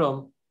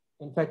syndrome.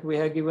 In fact, we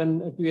have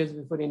given 2 years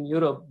before in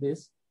Europe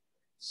this.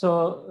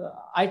 So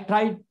I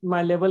tried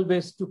my level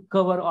best to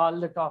cover all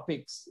the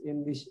topics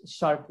in this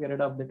short period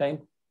of the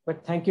time.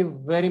 But thank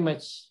you very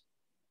much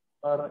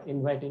for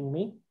inviting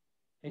me.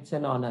 It's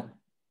an honor.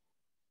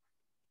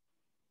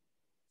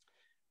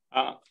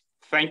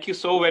 Thank you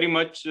so very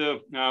much,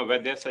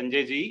 Vaidya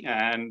Sanjay ji.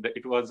 And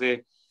it was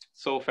a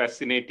so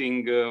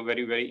fascinating,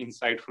 very, very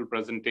insightful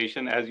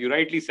presentation. As you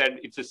rightly said,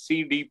 it's a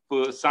sea-deep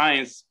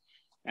science,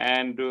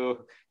 and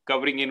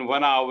covering in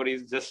 1 hour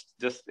is just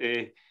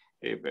a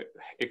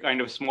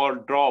kind of small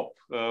drop,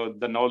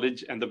 the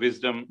knowledge and the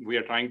wisdom we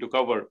are trying to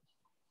cover.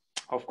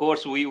 Of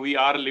course, we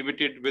are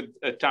limited with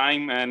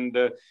time, and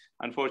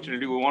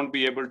unfortunately, we won't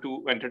be able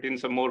to entertain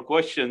some more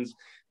questions.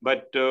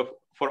 But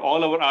for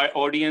all our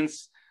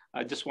audience,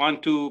 I just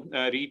want to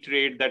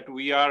reiterate that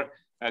we are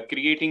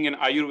creating an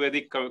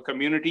Ayurvedic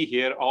community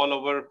here. All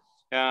our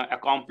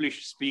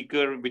accomplished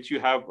speaker, which you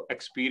have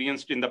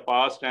experienced in the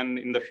past and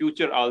in the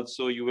future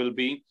also you will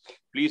be.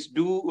 Please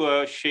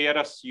do share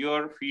us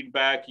your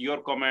feedback,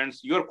 your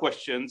comments, your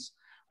questions.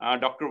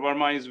 Dr.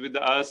 Verma is with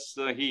us.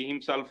 He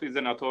himself is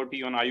an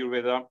authority on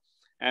Ayurveda,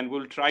 and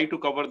we'll try to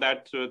cover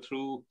that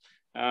through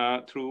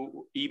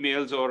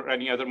emails or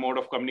any other mode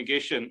of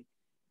communication.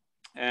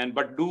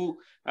 But do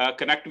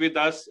connect with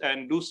us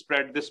and do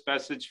spread this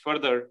message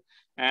further.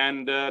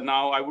 And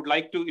now I would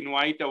like to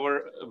invite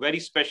our very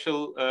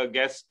special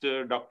guest,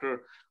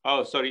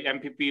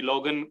 MPP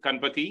Logan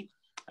Kanpati.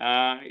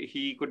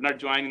 He could not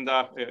join in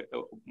the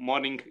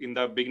morning in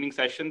the beginning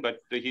session,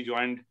 but he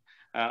joined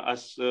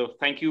us.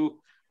 Thank you,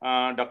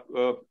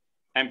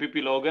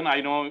 MPP Logan. I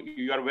know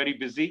you are very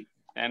busy,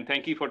 and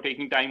thank you for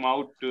taking time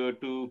out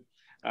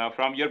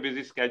from your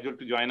busy schedule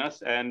to join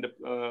us. And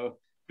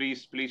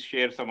please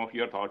share some of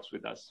your thoughts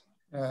with us.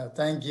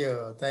 Thank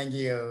you,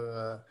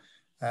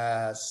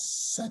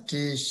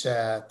 Satish,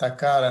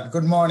 Takar, and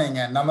good morning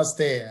and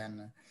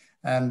namaste.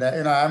 And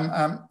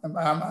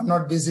I'm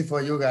not busy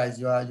for you guys.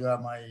 You are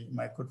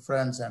my good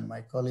friends and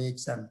my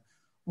colleagues, and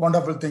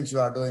wonderful things you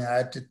are doing. I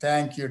had to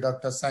thank you,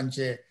 Dr.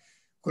 Sanjay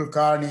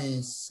Kulkarni,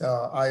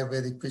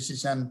 Ayurvedic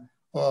physician.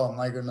 Oh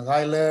my goodness,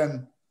 I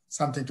learned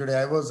something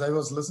today. I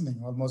was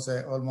listening almost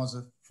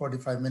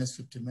 45 minutes,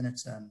 50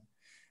 minutes,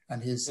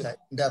 and his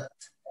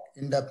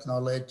in-depth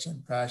knowledge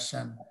and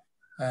passion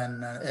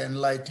and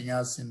enlightening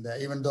us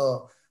even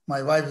though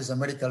my wife is a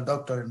medical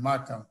doctor in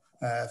Markham,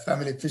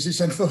 family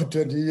physician for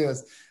 20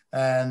 years,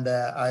 and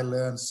I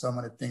learned so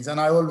many things. And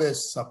I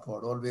always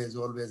support,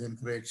 always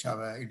encourage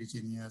our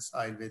indigenous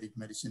Ayurvedic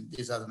medicine.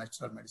 These are the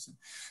natural medicine.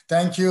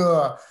 Thank you,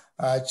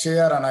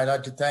 Chair, and I'd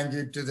like to thank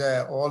you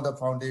to all the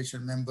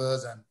foundation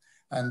members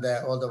and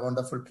all the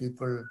wonderful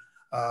people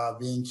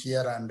being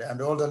here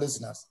and all the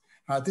listeners.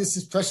 This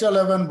special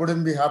event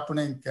wouldn't be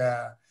happening,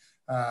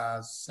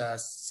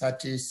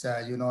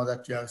 Satish, you know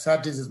that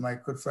Satish is my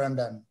good friend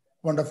and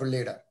wonderful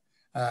leader.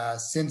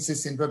 Since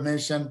this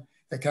information,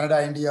 the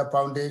Canada-India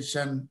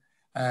Foundation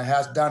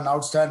has done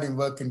outstanding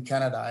work in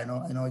Canada. I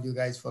know you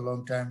guys for a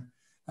long time.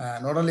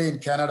 Not only in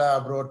Canada,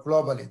 abroad,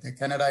 globally. The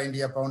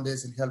Canada-India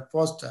Foundation helped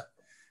foster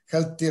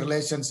healthy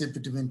relationship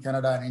between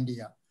Canada and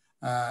India.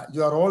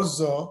 You are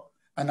also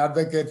an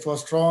advocate for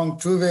strong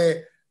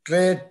two-way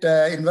trade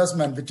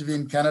investment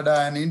between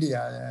Canada and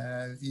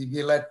India.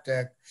 We led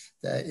the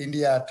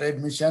India Trade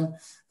Mission,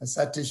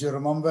 Satish, you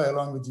remember,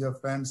 along with your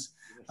friends.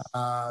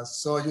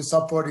 So you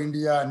support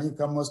India,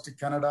 newcomers to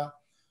Canada.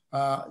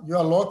 You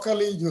are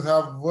locally, you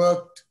have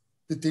worked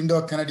with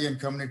Indo-Canadian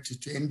community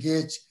to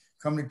engage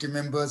community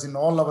members in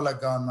all levels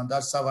of government.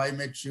 That's how I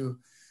met you,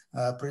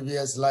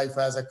 previous life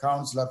as a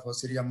counselor for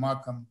Syria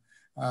Markham.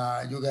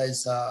 You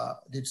guys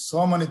did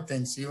so many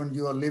things. Even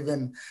you live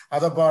in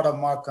other part of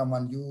Markham,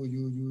 and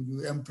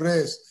you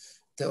embrace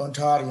the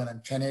Ontarian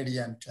and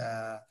Canadian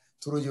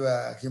through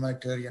your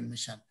humanitarian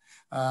mission.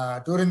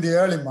 During the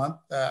early month,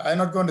 I'm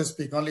not going to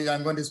speak,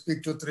 I'm going to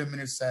speak 2-3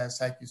 minutes,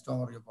 Sakis, don't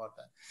worry about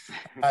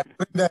that.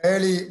 During the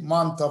early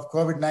month of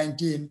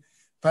COVID-19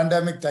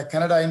 pandemic, the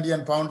Canada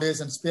Indian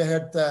Foundation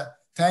spearheaded the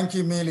Thank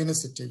You Meal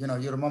Initiative.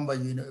 You remember,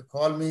 you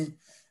called me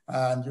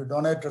and you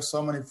donated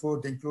so many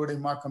food,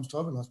 including Markham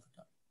Stouffville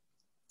Hospital.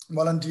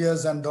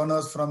 Volunteers and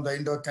donors from the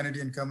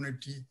Indo-Canadian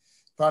community,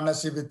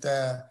 partnership with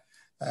the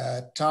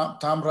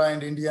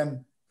Tamarind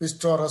Indian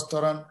Bistro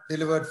Restaurant,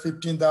 delivered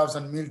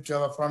 15,000 meals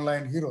to our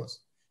frontline heroes,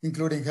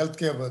 including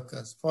healthcare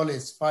workers,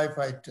 police,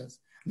 firefighters,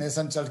 and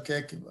essential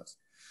caregivers.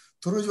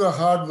 Through your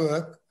hard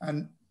work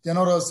and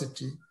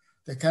generosity,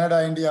 the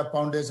Canada-India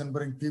Foundation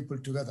bring people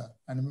together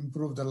and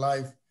improve the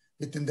life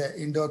within the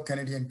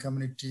Indo-Canadian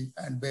community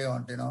and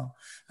beyond,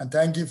 And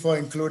thank you for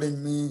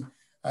including me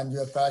and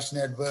your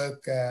passionate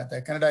work.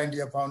 The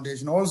Canada-India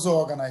Foundation also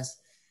organized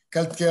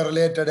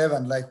healthcare-related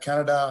events like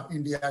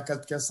Canada-India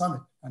Healthcare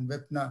Summit and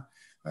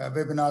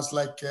webinars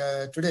like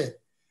today.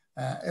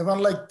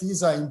 Events like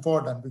these are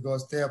important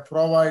because they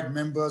provide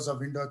members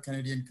of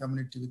Indo-Canadian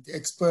community with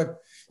expert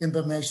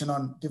information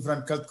on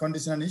different health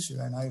conditions and issues.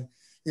 And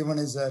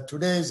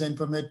today's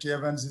informative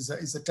events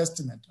is a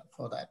testament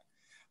for that.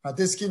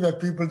 This gives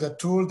people the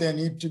tool they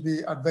need to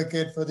be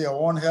advocate for their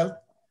own health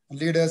and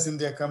leaders in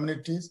their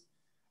communities.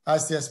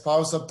 As the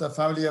spouse of the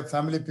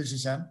family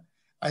physician,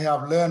 I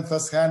have learned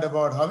firsthand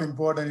about how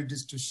important it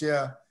is to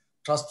share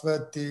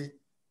trustworthy,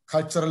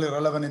 culturally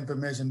relevant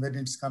information when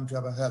it's come to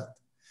our health.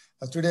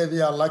 Today, we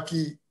are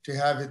lucky to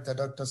have with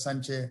Dr.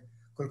 Sanjay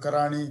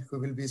Kulkarni, who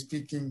will be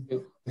speaking.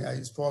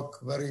 He spoke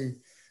very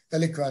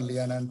eloquently,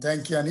 and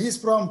thank you. And he's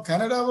from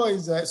Canada, or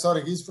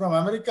he's from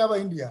America or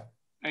India?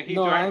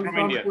 No, I'm from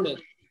India. Pune.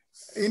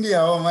 India,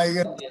 oh my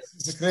God, yes.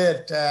 It's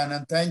great.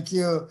 And thank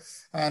you.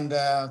 And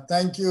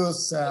thank you.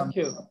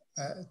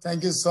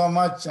 Thank you so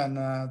much.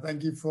 And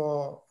thank you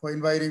for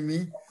inviting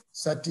me,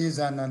 Satish,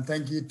 and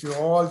thank you to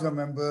all your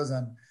members.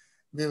 And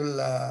we will,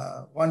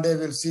 one day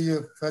we'll see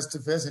you face to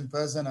face in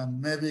person, and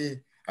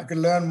maybe I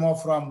can learn more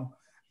from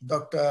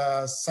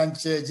Dr.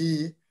 Sanjay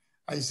ji.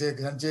 I say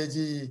Sanjay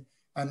ji,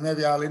 and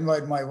maybe I'll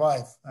invite my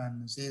wife,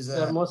 and she's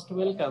You're most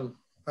welcome.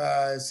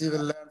 She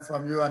will learn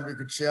from you, and we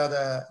could share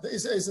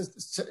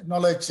it's a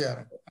knowledge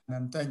sharing.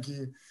 And thank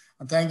you.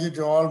 And thank you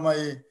to all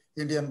my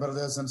Indian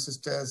brothers and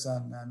sisters,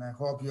 and I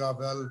hope you are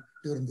well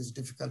during this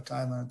difficult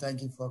time. And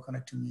thank you for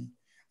connecting me,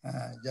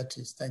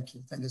 Jatish. Thank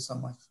you. Thank you so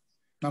much.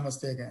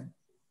 Namaste again.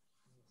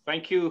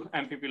 Thank you,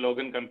 MPP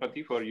Logan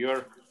Ganpati, for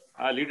your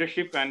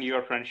leadership and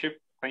your friendship.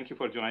 Thank you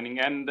for joining.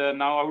 And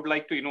now I would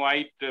like to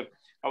invite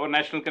our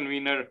national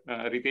convener,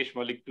 Ritesh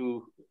Malik,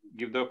 to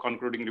give the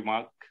concluding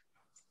remark.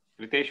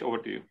 Ritesh, over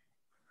to you.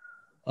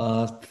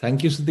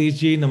 Thank you, Satish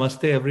ji.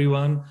 Namaste,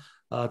 everyone.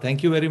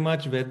 Thank you very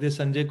much, Vaidya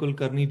Sanjay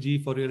Kulkarni ji,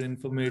 for your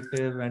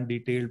informative and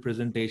detailed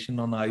presentation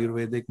on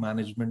Ayurvedic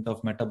management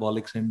of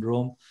metabolic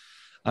syndrome.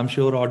 I'm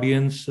sure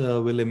audience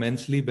will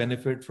immensely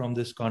benefit from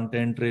this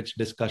content-rich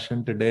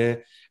discussion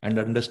today and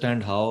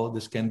understand how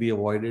this can be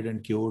avoided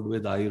and cured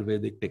with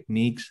Ayurvedic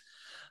techniques.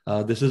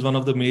 This is one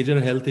of the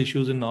major health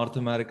issues in North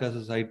America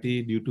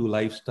society due to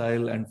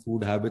lifestyle and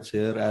food habits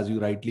here, as you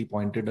rightly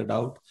pointed it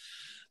out.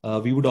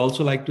 We would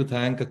also like to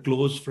thank a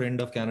close friend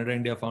of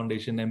Canada-India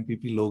Foundation,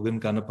 MPP Logan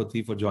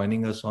Ganapathy, for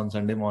joining us on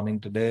Sunday morning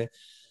today.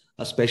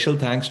 A special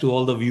thanks to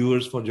all the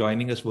viewers for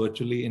joining us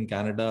virtually in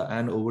Canada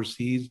and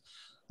overseas.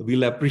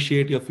 We'll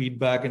appreciate your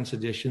feedback and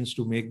suggestions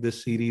to make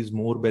this series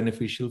more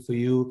beneficial for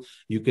you.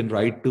 You can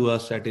write to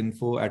us at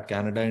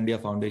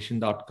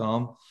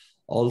info@canadaindiafoundation.com.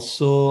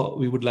 Also,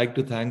 we would like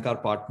to thank our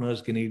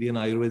partners, Canadian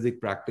Ayurvedic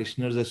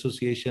Practitioners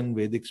Association,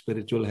 Vedic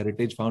Spiritual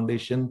Heritage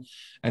Foundation,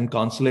 and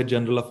Consulate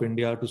General of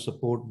India to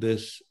support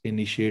this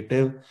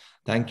initiative.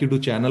 Thank you to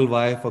Channel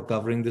Y for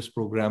covering this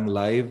program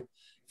live.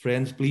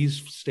 Friends,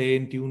 please stay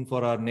in tune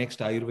for our next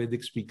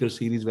Ayurvedic speaker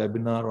series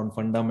webinar on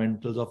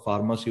fundamentals of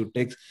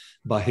pharmaceutics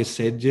by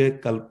Hisseje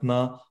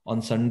Kalpana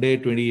on Sunday,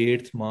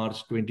 28th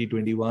March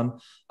 2021.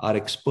 Our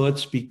expert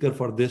speaker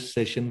for this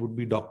session would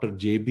be Dr.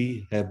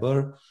 J.B.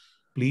 Heber.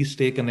 Please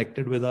stay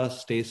connected with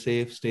us. Stay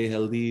safe, stay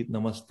healthy.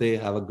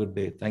 Namaste. Have a good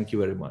day. Thank you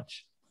very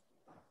much.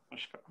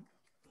 Namaskar.